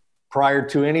 prior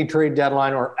to any trade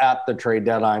deadline or at the trade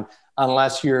deadline,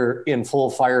 unless you're in full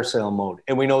fire sale mode.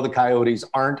 And we know the Coyotes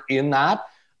aren't in that,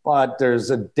 but there's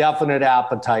a definite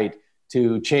appetite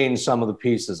to change some of the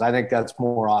pieces. I think that's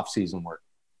more off-season work.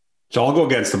 So I'll go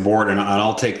against the board and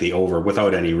I'll take the over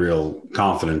without any real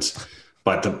confidence.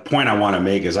 But the point I want to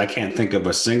make is I can't think of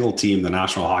a single team in the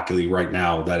National Hockey League right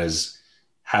now that is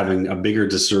having a bigger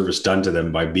disservice done to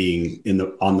them by being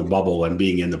on the bubble and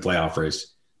being in the playoff race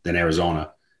than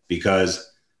Arizona,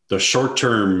 because the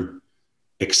short-term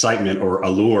excitement or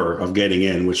allure of getting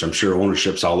in, which I'm sure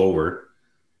ownership's all over,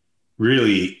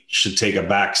 really should take a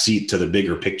back seat to the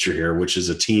bigger picture here, which is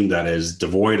a team that is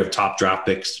devoid of top draft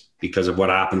picks because of what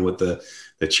happened with the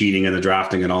cheating and the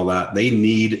drafting and all that. They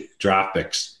need draft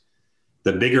picks.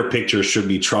 The bigger picture should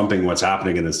be trumping what's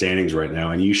happening in the standings right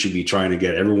now. And you should be trying to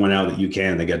get everyone out that you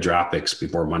can to get draft picks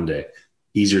before Monday.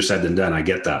 Easier said than done. I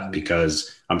get that,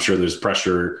 because I'm sure there's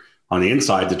pressure on the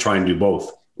inside to try and do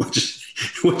both,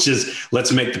 which is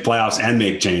let's make the playoffs and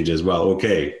make changes. Well,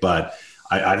 okay. But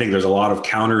I think there's a lot of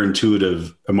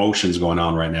counterintuitive emotions going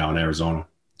on right now in Arizona.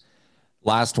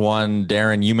 Last one,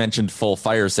 Darren, you mentioned full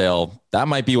fire sale. That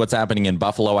might be what's happening in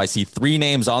Buffalo. I see 3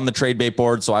 names on the trade bait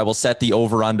board, so I will set the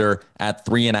over under at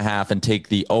 3.5 and take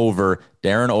the over.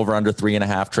 Darren, over under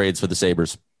 3.5 trades for the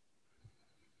Sabres.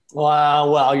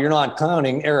 Well, you're not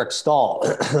counting Eric Stahl.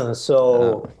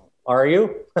 So are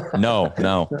you? No.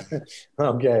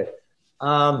 Okay.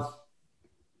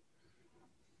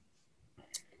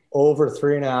 Over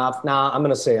 3.5. Nah, I'm going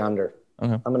to say under.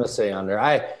 Okay. I'm going to say under.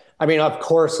 I mean, of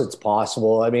course it's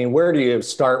possible. I mean, where do you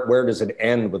start? Where does it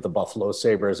end with the Buffalo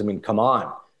Sabres? I mean, come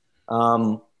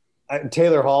on.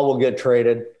 Taylor Hall will get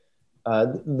traded.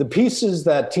 The pieces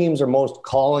that teams are most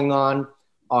calling on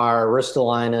are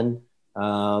Ristolainen,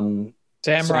 Sam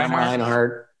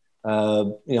Reinhart.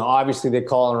 Obviously they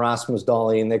call on Rasmus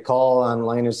Dahlin. They call on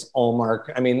Linus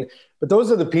Ullmark. I mean, but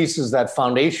those are the pieces that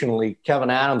foundationally Kevin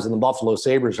Adams and the Buffalo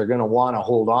Sabres are going to want to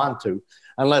hold on to,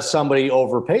 unless somebody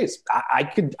overpays. I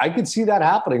could see that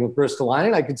happening with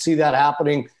Ristolainen. I could see that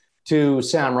happening to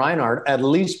Sam Reinhart, at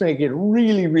least make it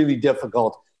really, really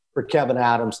difficult for Kevin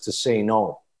Adams to say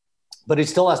no. But he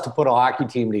still has to put a hockey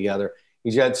team together.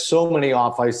 He's had so many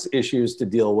off-ice issues to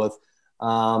deal with.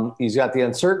 He's got the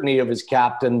uncertainty of his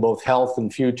captain, both health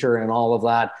and future and all of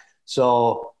that.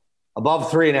 So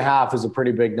above 3.5 is a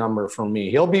pretty big number for me.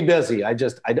 He'll be busy. I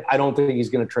don't think he's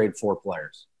going to trade 4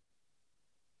 players.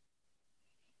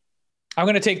 I'm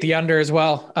going to take the under as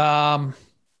well.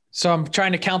 So I'm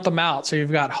trying to count them out. So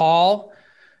you've got Hall.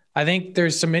 I think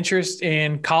there's some interest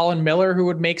in Colin Miller, who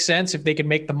would make sense if they could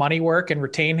make the money work and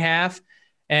retain half.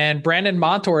 And Brandon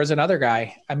Montour is another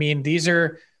guy. I mean, these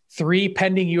are 3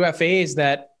 pending UFAs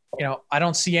that, I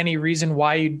don't see any reason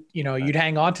why you'd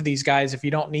hang on to these guys if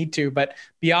you don't need to. But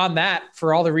beyond that,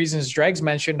 for all the reasons Dregs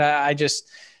mentioned, I just,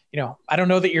 I don't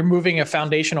know that you're moving a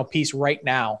foundational piece right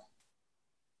now.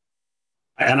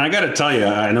 And I got to tell you,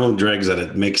 I know, Dregs, that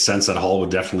it makes sense that Hall would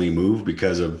definitely move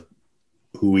because of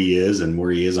who he is and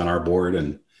where he is on our board.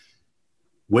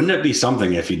 Wouldn't it be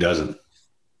something if he doesn't?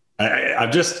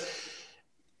 I've just,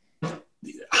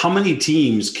 how many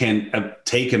teams can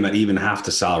take him at even half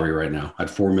the salary right now at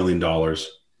 $4 million?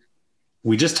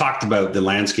 We just talked about the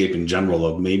landscape in general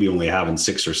of maybe only having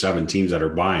 6 or 7 teams that are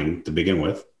buying to begin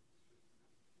with.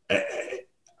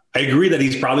 I agree that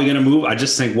he's probably going to move. I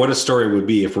just think what a story would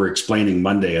be if we're explaining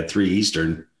Monday at 3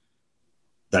 Eastern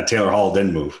that Taylor Hall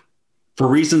didn't move for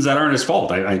reasons that aren't his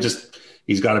fault.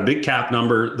 He's got a big cap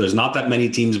number. There's not that many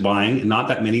teams buying and not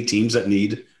that many teams that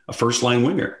need a first line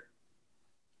winger.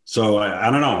 So I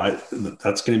don't know.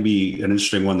 That's going to be an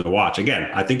interesting one to watch. Again,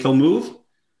 I think he'll move,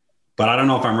 but I don't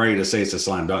know if I'm ready to say it's a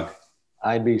slam dunk.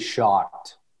 I'd be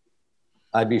shocked.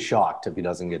 I'd be shocked if he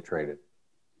doesn't get traded.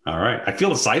 All right. I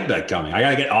feel a side bet coming. I got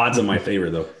to get odds in my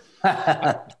favor, though.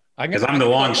 Because I'm the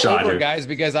long shot here. Guys,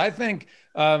 because I think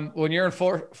when you're in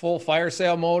full fire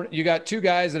sale mode, you got 2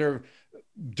 guys that are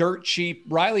dirt cheap.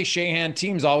 Riley Sheahan,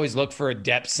 teams always look for a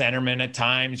depth centerman at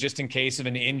times, just in case of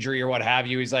an injury or what have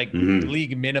you. He's like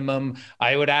league minimum.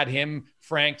 I would add him,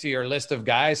 Frank, to your list of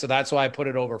guys. So that's why I put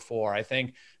it over 4. I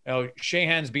think,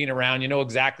 Sheahan's been around. You know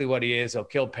exactly what he is. He'll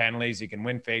kill penalties. He can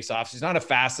win faceoffs. He's not a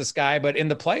fastest guy, but in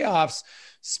the playoffs,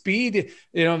 speed,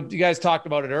 you guys talked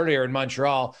about it earlier in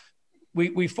Montreal.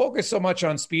 We focus so much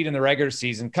on speed in the regular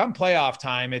season. Come playoff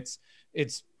time, it's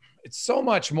so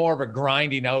much more of a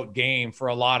grinding out game for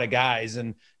a lot of guys.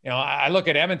 And, I look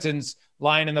at Edmonton's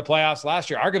line in the playoffs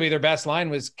last year. Arguably their best line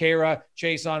was Kara,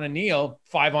 Chason, and Neal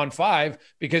 5-on-5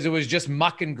 because it was just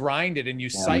muck and grinded and you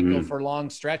cycle for long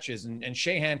stretches. And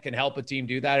Sheahan can help a team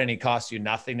do that, and he costs you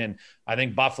nothing. And I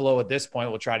think Buffalo at this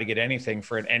point will try to get anything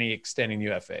for any extending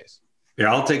UFAs.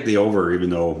 Yeah, I'll take the over,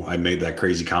 even though I made that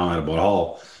crazy comment about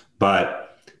Hall.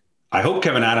 But I hope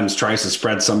Kevin Adams tries to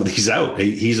spread some of these out.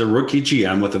 He's a rookie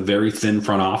GM with a very thin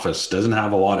front office, doesn't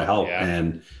have a lot of help. Yeah.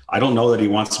 And I don't know that he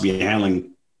wants to be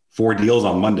handling 4 deals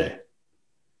on Monday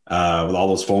with all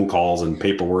those phone calls and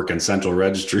paperwork and central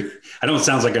registry. I know it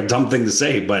sounds like a dumb thing to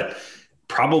say, but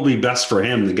probably best for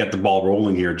him to get the ball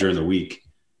rolling here during the week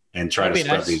and try to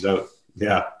spread these out.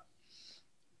 Yeah.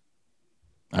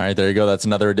 All right, there you go. That's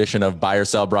another edition of Buy or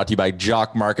Sell brought to you by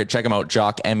Jock Market. Check them out,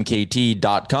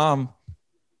 jockmkt.com.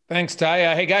 Thanks,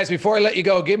 Ty. Hey, guys, before I let you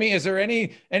go, is there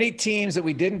any teams that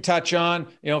we didn't touch on?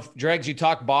 Dregs, you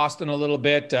talked Boston a little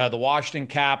bit, the Washington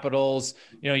Capitals.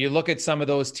 You look at some of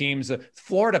those teams,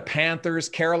 Florida Panthers,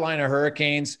 Carolina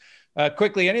Hurricanes.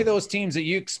 Quickly, any of those teams that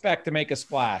you expect to make a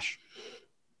splash?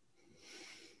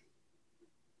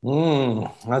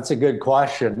 That's a good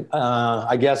question.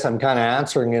 I guess I'm kind of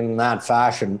answering in that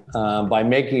fashion by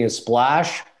making a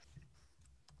splash.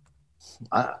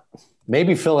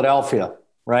 Maybe Philadelphia,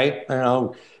 right?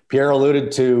 Pierre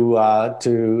alluded to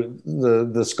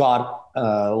the Scott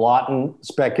Lawton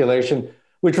speculation,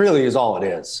 which really is all it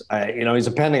is. He's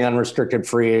a pending unrestricted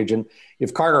free agent.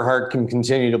 If Carter Hart can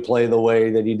continue to play the way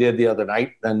that he did the other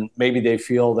night, then maybe they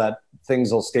feel that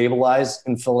things will stabilize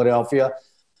in Philadelphia.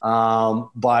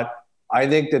 But I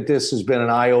think that this has been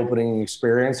an eye-opening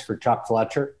experience for Chuck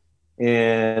Fletcher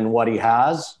in what he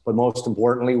has, but most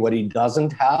importantly, what he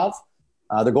doesn't have.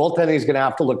 The goaltending is going to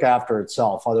have to look after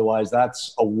itself. Otherwise,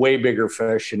 that's a way bigger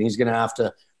fish, and he's going to have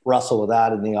to wrestle with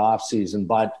that in the offseason.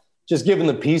 But just given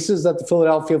the pieces that the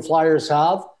Philadelphia Flyers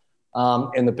have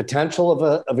and the potential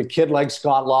of a kid like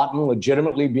Scott Lawton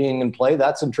legitimately being in play,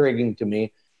 that's intriguing to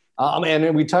me.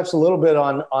 And we touched a little bit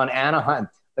on Anaheim.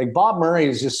 Like Bob Murray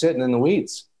is just sitting in the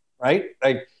weeds, right?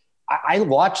 Like I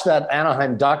watched that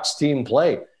Anaheim Ducks team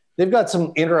play. They've got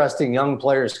some interesting young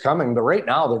players coming, but right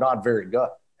now they're not very good.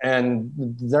 And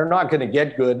they're not going to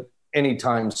get good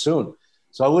anytime soon.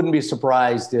 So I wouldn't be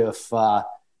surprised if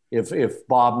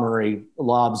Bob Murray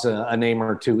lobs a name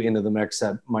or two into the mix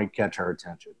that might catch our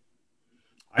attention.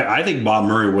 I think Bob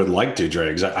Murray would like to,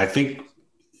 Dregs. I think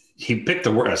he picked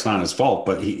the worst. It's not his fault,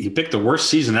 but he picked the worst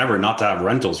season ever not to have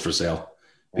rentals for sale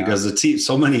because the team,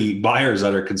 so many buyers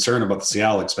that are concerned about the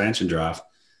Seattle expansion draft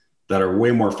that are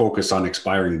way more focused on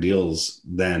expiring deals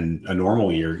than a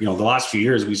normal year. The last few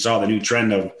years, we saw the new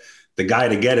trend of the guy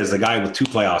to get is the guy with 2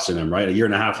 playoffs in him, right? A year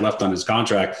and a half left on his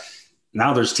contract.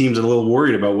 Now there's teams that are a little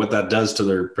worried about what that does to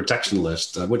their protection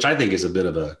list, which I think is a bit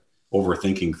of a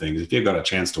overthinking thing. If you've got a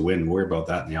chance to win, worry about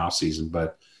that in the offseason.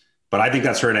 But I think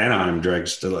that's hurt Anaheim,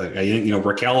 Dregs. Rickard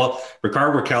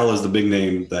Raquel is the big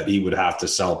name that he would have to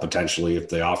sell potentially if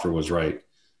the offer was right.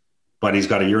 But he's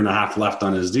got a year and a half left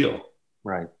on his deal.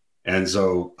 Right. And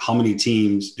so how many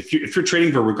teams, if you're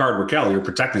trading for Rickard Raquel, you're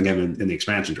protecting him in the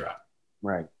expansion draft.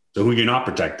 Right. So who you're not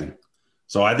protecting.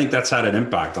 So I think that's had an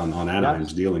impact on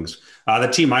Anaheim's dealings. The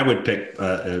team I would pick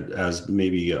as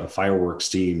maybe a fireworks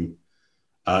team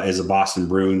is the Boston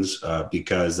Bruins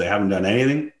because they haven't done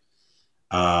anything.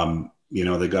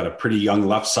 They got a pretty young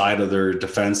left side of their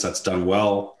defense that's done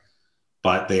well,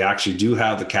 but they actually do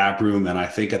have the cap room. And I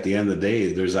think at the end of the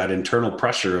day, there's that internal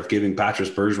pressure of giving Patrice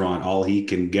Bergeron all he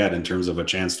can get in terms of a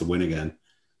chance to win again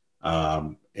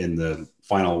in the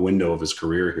final window of his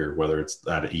career here, whether it's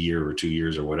that a year or 2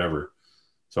 years or whatever.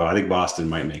 So I think Boston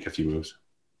might make a few moves.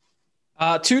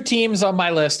 Two teams on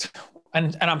my list,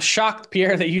 and I'm shocked,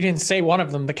 Pierre, that you didn't say one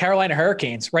of them, the Carolina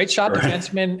Hurricanes, right shot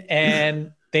defenseman,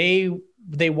 and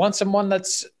they want someone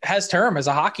that's has term as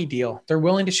a hockey deal. They're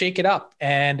willing to shake it up.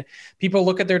 And people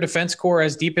look at their defense core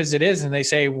as deep as it is, and they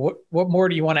say, what more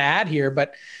do you want to add here?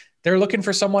 But they're looking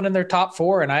for someone in their top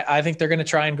four, and I think they're going to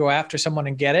try and go after someone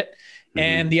and get it. Mm-hmm.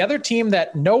 And the other team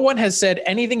that no one has said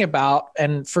anything about,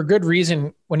 and for good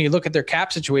reason when you look at their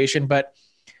cap situation, but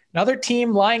another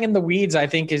team lying in the weeds, I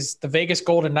think, is the Vegas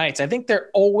Golden Knights. I think they're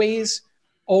always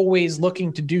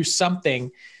looking to do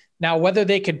something. Now, whether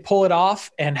they could pull it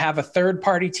off and have a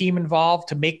third-party team involved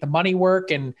to make the money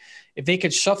work, and if they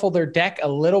could shuffle their deck a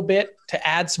little bit to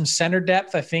add some center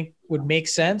depth, I think would make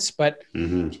sense. But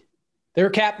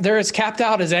they're as capped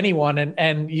out as anyone,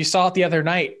 and you saw it the other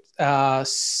night.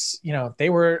 They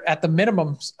were at the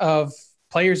minimum of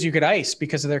players you could ice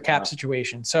because of their cap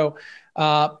situation. So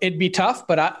it'd be tough,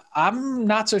 but I'm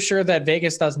not so sure that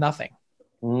Vegas does nothing.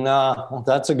 No,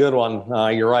 that's a good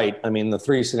one. You're right. I mean, the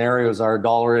three scenarios are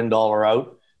dollar in, dollar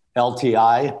out,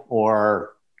 LTI,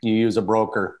 or you use a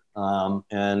broker.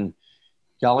 And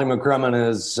Kelly McCrimmon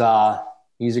is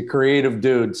he's a creative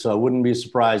dude, so I wouldn't be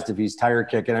surprised if he's tire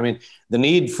kicking. I mean, the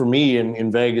need for me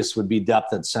in Vegas would be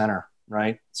depth at center,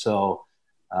 right? So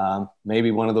maybe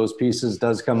one of those pieces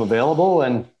does come available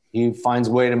and he finds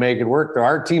a way to make it work. There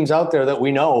are teams out there that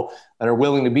we know that are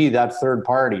willing to be that third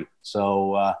party.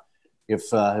 So if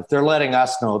they're letting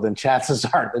us know, then chances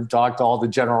are they've talked to all the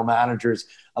general managers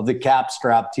of the cap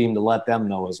strap team to let them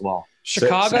know as well.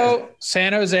 Chicago,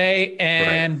 San Jose,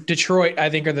 and Detroit, I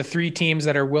think, are the three teams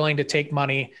that are willing to take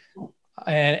money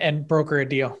and broker a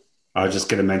deal. I was just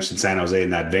going to mention San Jose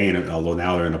in that vein, although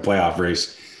now they're in a playoff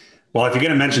race. Well, if you're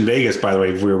going to mention Vegas, by the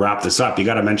way, if we wrap this up, you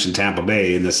got to mention Tampa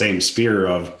Bay in the same sphere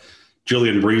of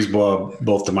Julian Breezebois,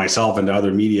 both to myself and to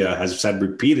other media, has said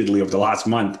repeatedly over the last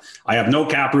month, I have no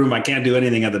cap room. I can't do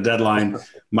anything at the deadline.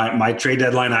 My trade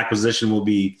deadline acquisition will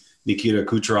be Nikita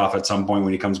Kucherov at some point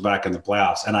when he comes back in the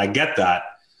playoffs. And I get that.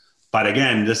 But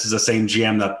again, this is the same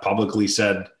GM that publicly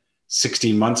said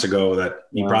 16 months ago that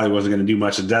he probably wasn't going to do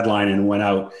much at deadline and went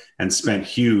out and spent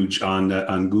huge on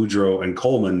Goudreau and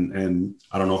Coleman. And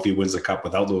I don't know if he wins the cup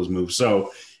without those moves.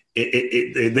 So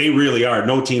they really are.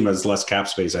 No team has less cap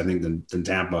space, I think, than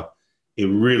Tampa. It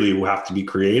really will have to be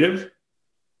creative,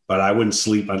 but I wouldn't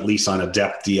sleep at least on a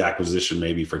depth D acquisition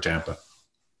maybe for Tampa.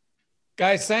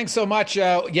 Guys, thanks so much.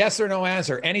 Yes or no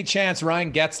answer. Any chance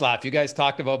Ryan Getzlaf? You guys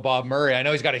talked about Bob Murray. I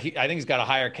know I think he's got a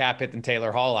higher cap hit than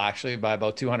Taylor Hall, actually, by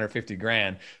about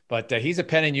 $250,000. But he's a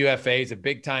pen and UFA. He's a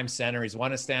big time center. He's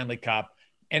won a Stanley Cup.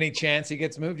 Any chance he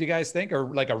gets moved, you guys think,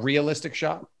 or like a realistic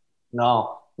shot?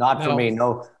 No, not for me.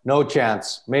 No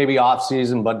chance. Maybe off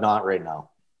season, but not right now.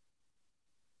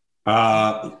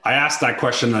 I asked that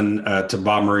question to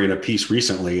Bob Murray in a piece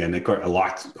recently, and a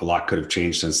lot could have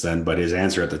changed since then. But his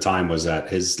answer at the time was that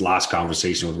his last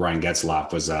conversation with Ryan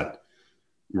Getzlaf was that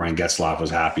Ryan Getzlaf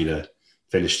was happy to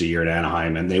finish the year at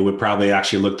Anaheim, and they would probably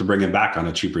actually look to bring him back on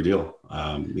a cheaper deal.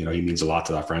 He means a lot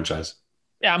to that franchise.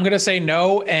 Yeah, I'm going to say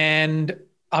no, and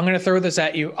I'm going to throw this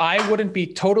at you. I wouldn't be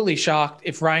totally shocked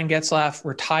if Ryan Getzlaf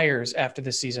retires after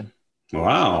this season.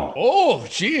 Wow. Oh,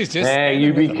 geez. Hey,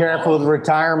 you be careful with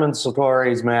retirement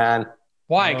stories, man.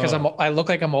 Why? Because I look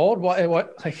like I'm old? What?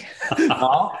 Like,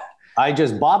 no,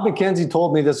 Bob McKenzie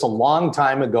told me this a long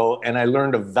time ago, and I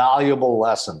learned a valuable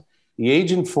lesson. The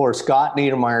agent for Scott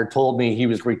Niedermayer told me he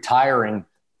was retiring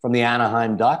from the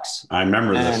Anaheim Ducks. I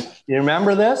remember this. You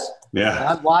remember this?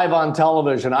 Yeah. I'm live on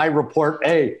television. I report,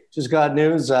 hey, just got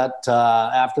news that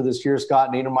after this year,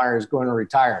 Scott Niedermayer is going to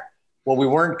retire. What we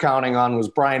weren't counting on was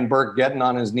Brian Burke getting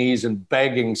on his knees and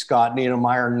begging Scott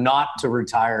Niedermayer not to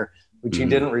retire, which he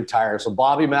didn't retire. So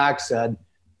Bobby Mack said,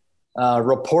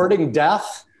 reporting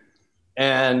death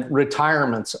and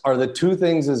retirements are the two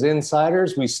things as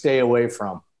insiders we stay away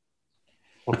from.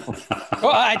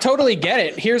 Well, I totally get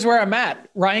it. Here's where I'm at.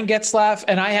 Ryan Getzlaf,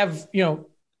 and I have,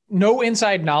 no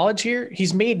inside knowledge here.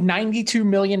 He's made $92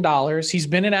 million. He's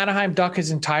been an Anaheim Duck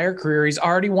his entire career. He's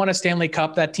already won a Stanley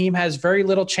Cup. That team has very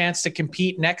little chance to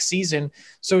compete next season.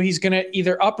 So he's going to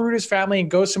either uproot his family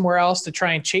and go somewhere else to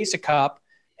try and chase a cup.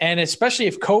 And especially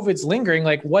if COVID's lingering,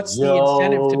 like what's the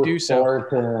incentive to do so?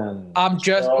 Thornton. I'm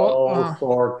just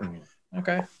Thornton.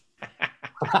 Okay.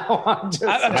 I'm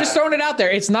just throwing it out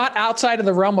there. It's not outside of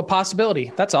the realm of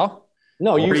possibility. That's all.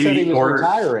 No, you said he was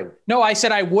retiring. No, I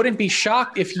said I wouldn't be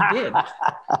shocked if he did.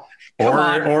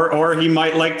 or he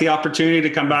might like the opportunity to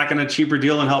come back in a cheaper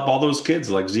deal and help all those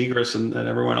kids like Zegras and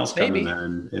everyone else coming there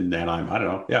in Anaheim. I don't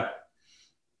know. Yeah.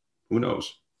 Who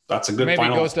knows? That's a good Maybe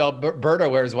final. He goes to Alberta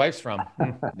where his wife's from.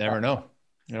 Never know.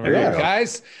 Never know.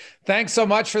 Guys, thanks so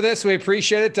much for this. We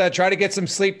appreciate it. Try to get some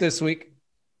sleep this week.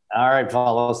 All right,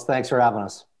 fellows. Thanks for having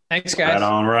us. Thanks, guys.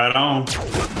 Right on.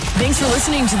 Thanks for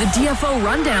listening to the DFO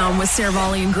Rundown with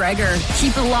Saravalli and Dreger.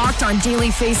 Keep it locked on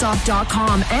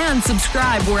dailyfaceoff.com and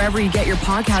subscribe wherever you get your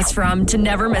podcasts from to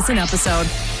never miss an episode.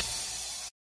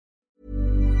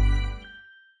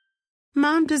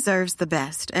 Mom deserves the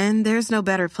best, and there's no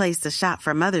better place to shop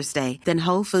for Mother's Day than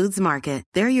Whole Foods Market.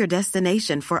 They're your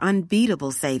destination for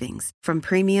unbeatable savings, from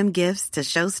premium gifts to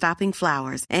show-stopping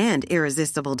flowers and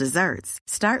irresistible desserts.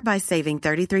 Start by saving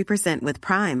 33% with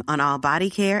Prime on all body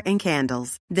care and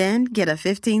candles. Then get a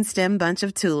 15-stem bunch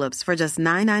of tulips for just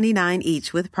 $9.99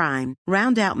 each with Prime.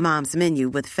 Round out Mom's menu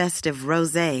with festive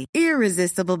rosé,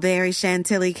 irresistible berry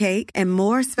chantilly cake, and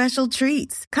more special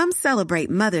treats. Come celebrate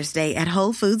Mother's Day at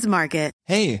Whole Foods Market.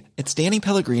 Hey, it's Danny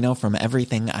Pellegrino from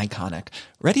Everything Iconic.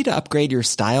 Ready to upgrade your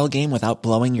style game without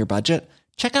blowing your budget?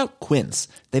 Check out Quince.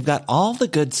 They've got all the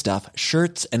good stuff,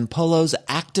 shirts and polos,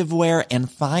 activewear,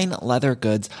 and fine leather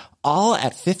goods, all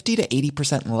at 50 to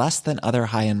 80% less than other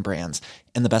high-end brands.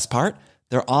 And the best part?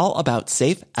 They're all about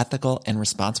safe, ethical, and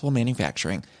responsible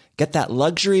manufacturing. Get that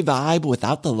luxury vibe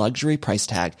without the luxury price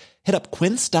tag. Hit up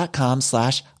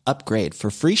quince.com/upgrade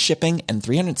for free shipping and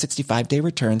 365-day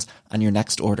returns on your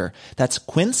next order. That's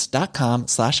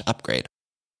quince.com/upgrade.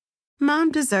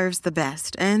 Mom deserves the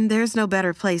best, and there's no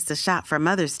better place to shop for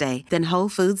Mother's Day than Whole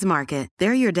Foods Market.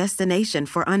 They're your destination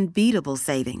for unbeatable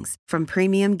savings, from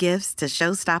premium gifts to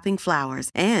show-stopping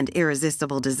flowers and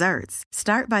irresistible desserts.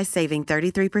 Start by saving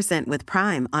 33% with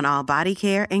Prime on all body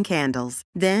care and candles.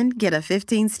 Then get a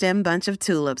 15-stem bunch of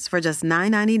tulips for just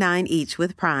 $9.99 each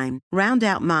with Prime. Round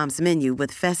out Mom's menu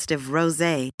with festive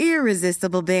rosé,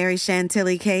 irresistible berry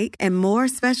chantilly cake, and more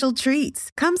special treats.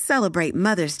 Come celebrate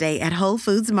Mother's Day at Whole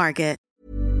Foods Market.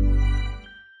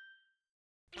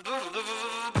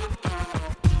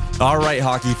 All right,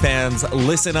 hockey fans,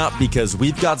 listen up because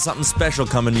we've got something special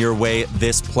coming your way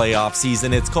this playoff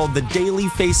season. It's called the Daily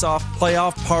Face-Off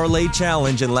Playoff Parlay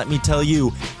Challenge, and let me tell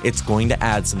you, it's going to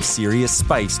add some serious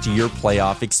spice to your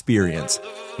playoff experience.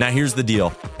 Now, here's the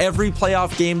deal. Every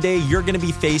playoff game day, you're going to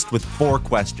be faced with 4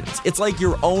 questions. It's like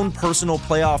your own personal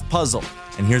playoff puzzle.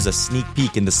 And here's a sneak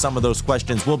peek into some of those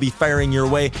questions we'll be firing your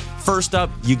way. First up,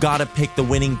 you got to pick the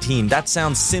winning team. That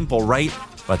sounds simple, right?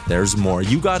 But there's more.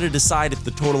 You got to decide if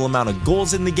the total amount of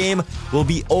goals in the game will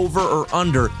be over or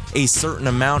under a certain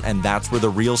amount, and that's where the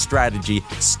real strategy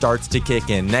starts to kick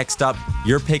in. Next up,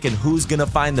 you're picking who's going to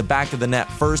find the back of the net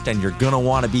first, and you're going to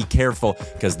want to be careful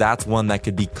because that's one that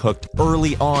could be cooked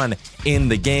early on in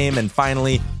the game. And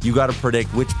finally, you got to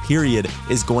predict which period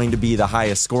is going to be the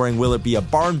highest scoring. Will it be a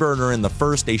barn burner in the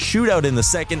first, a shootout in the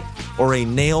second, or a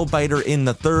nail biter in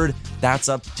the third? That's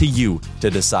up to you to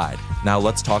decide. Now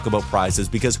let's talk about prizes,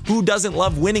 because who doesn't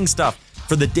love winning stuff?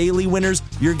 For the daily winners,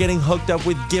 you're getting hooked up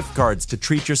with gift cards to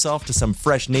treat yourself to some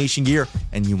fresh Nation gear,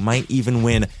 and you might even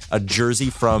win a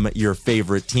jersey from your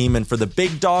favorite team. And for the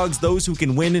big dogs, those who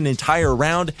can win an entire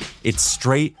round, it's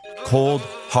straight, cold,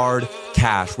 hard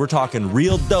cash. We're talking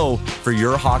real dough for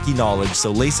your hockey knowledge.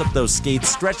 So lace up those skates,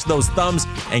 stretch those thumbs,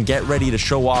 and get ready to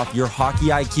show off your hockey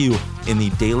IQ in the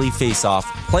Daily Face-Off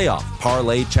Playoff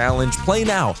Parlay Challenge. Play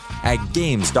now at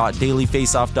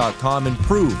games.dailyfaceoff.com and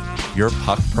prove your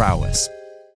puck prowess.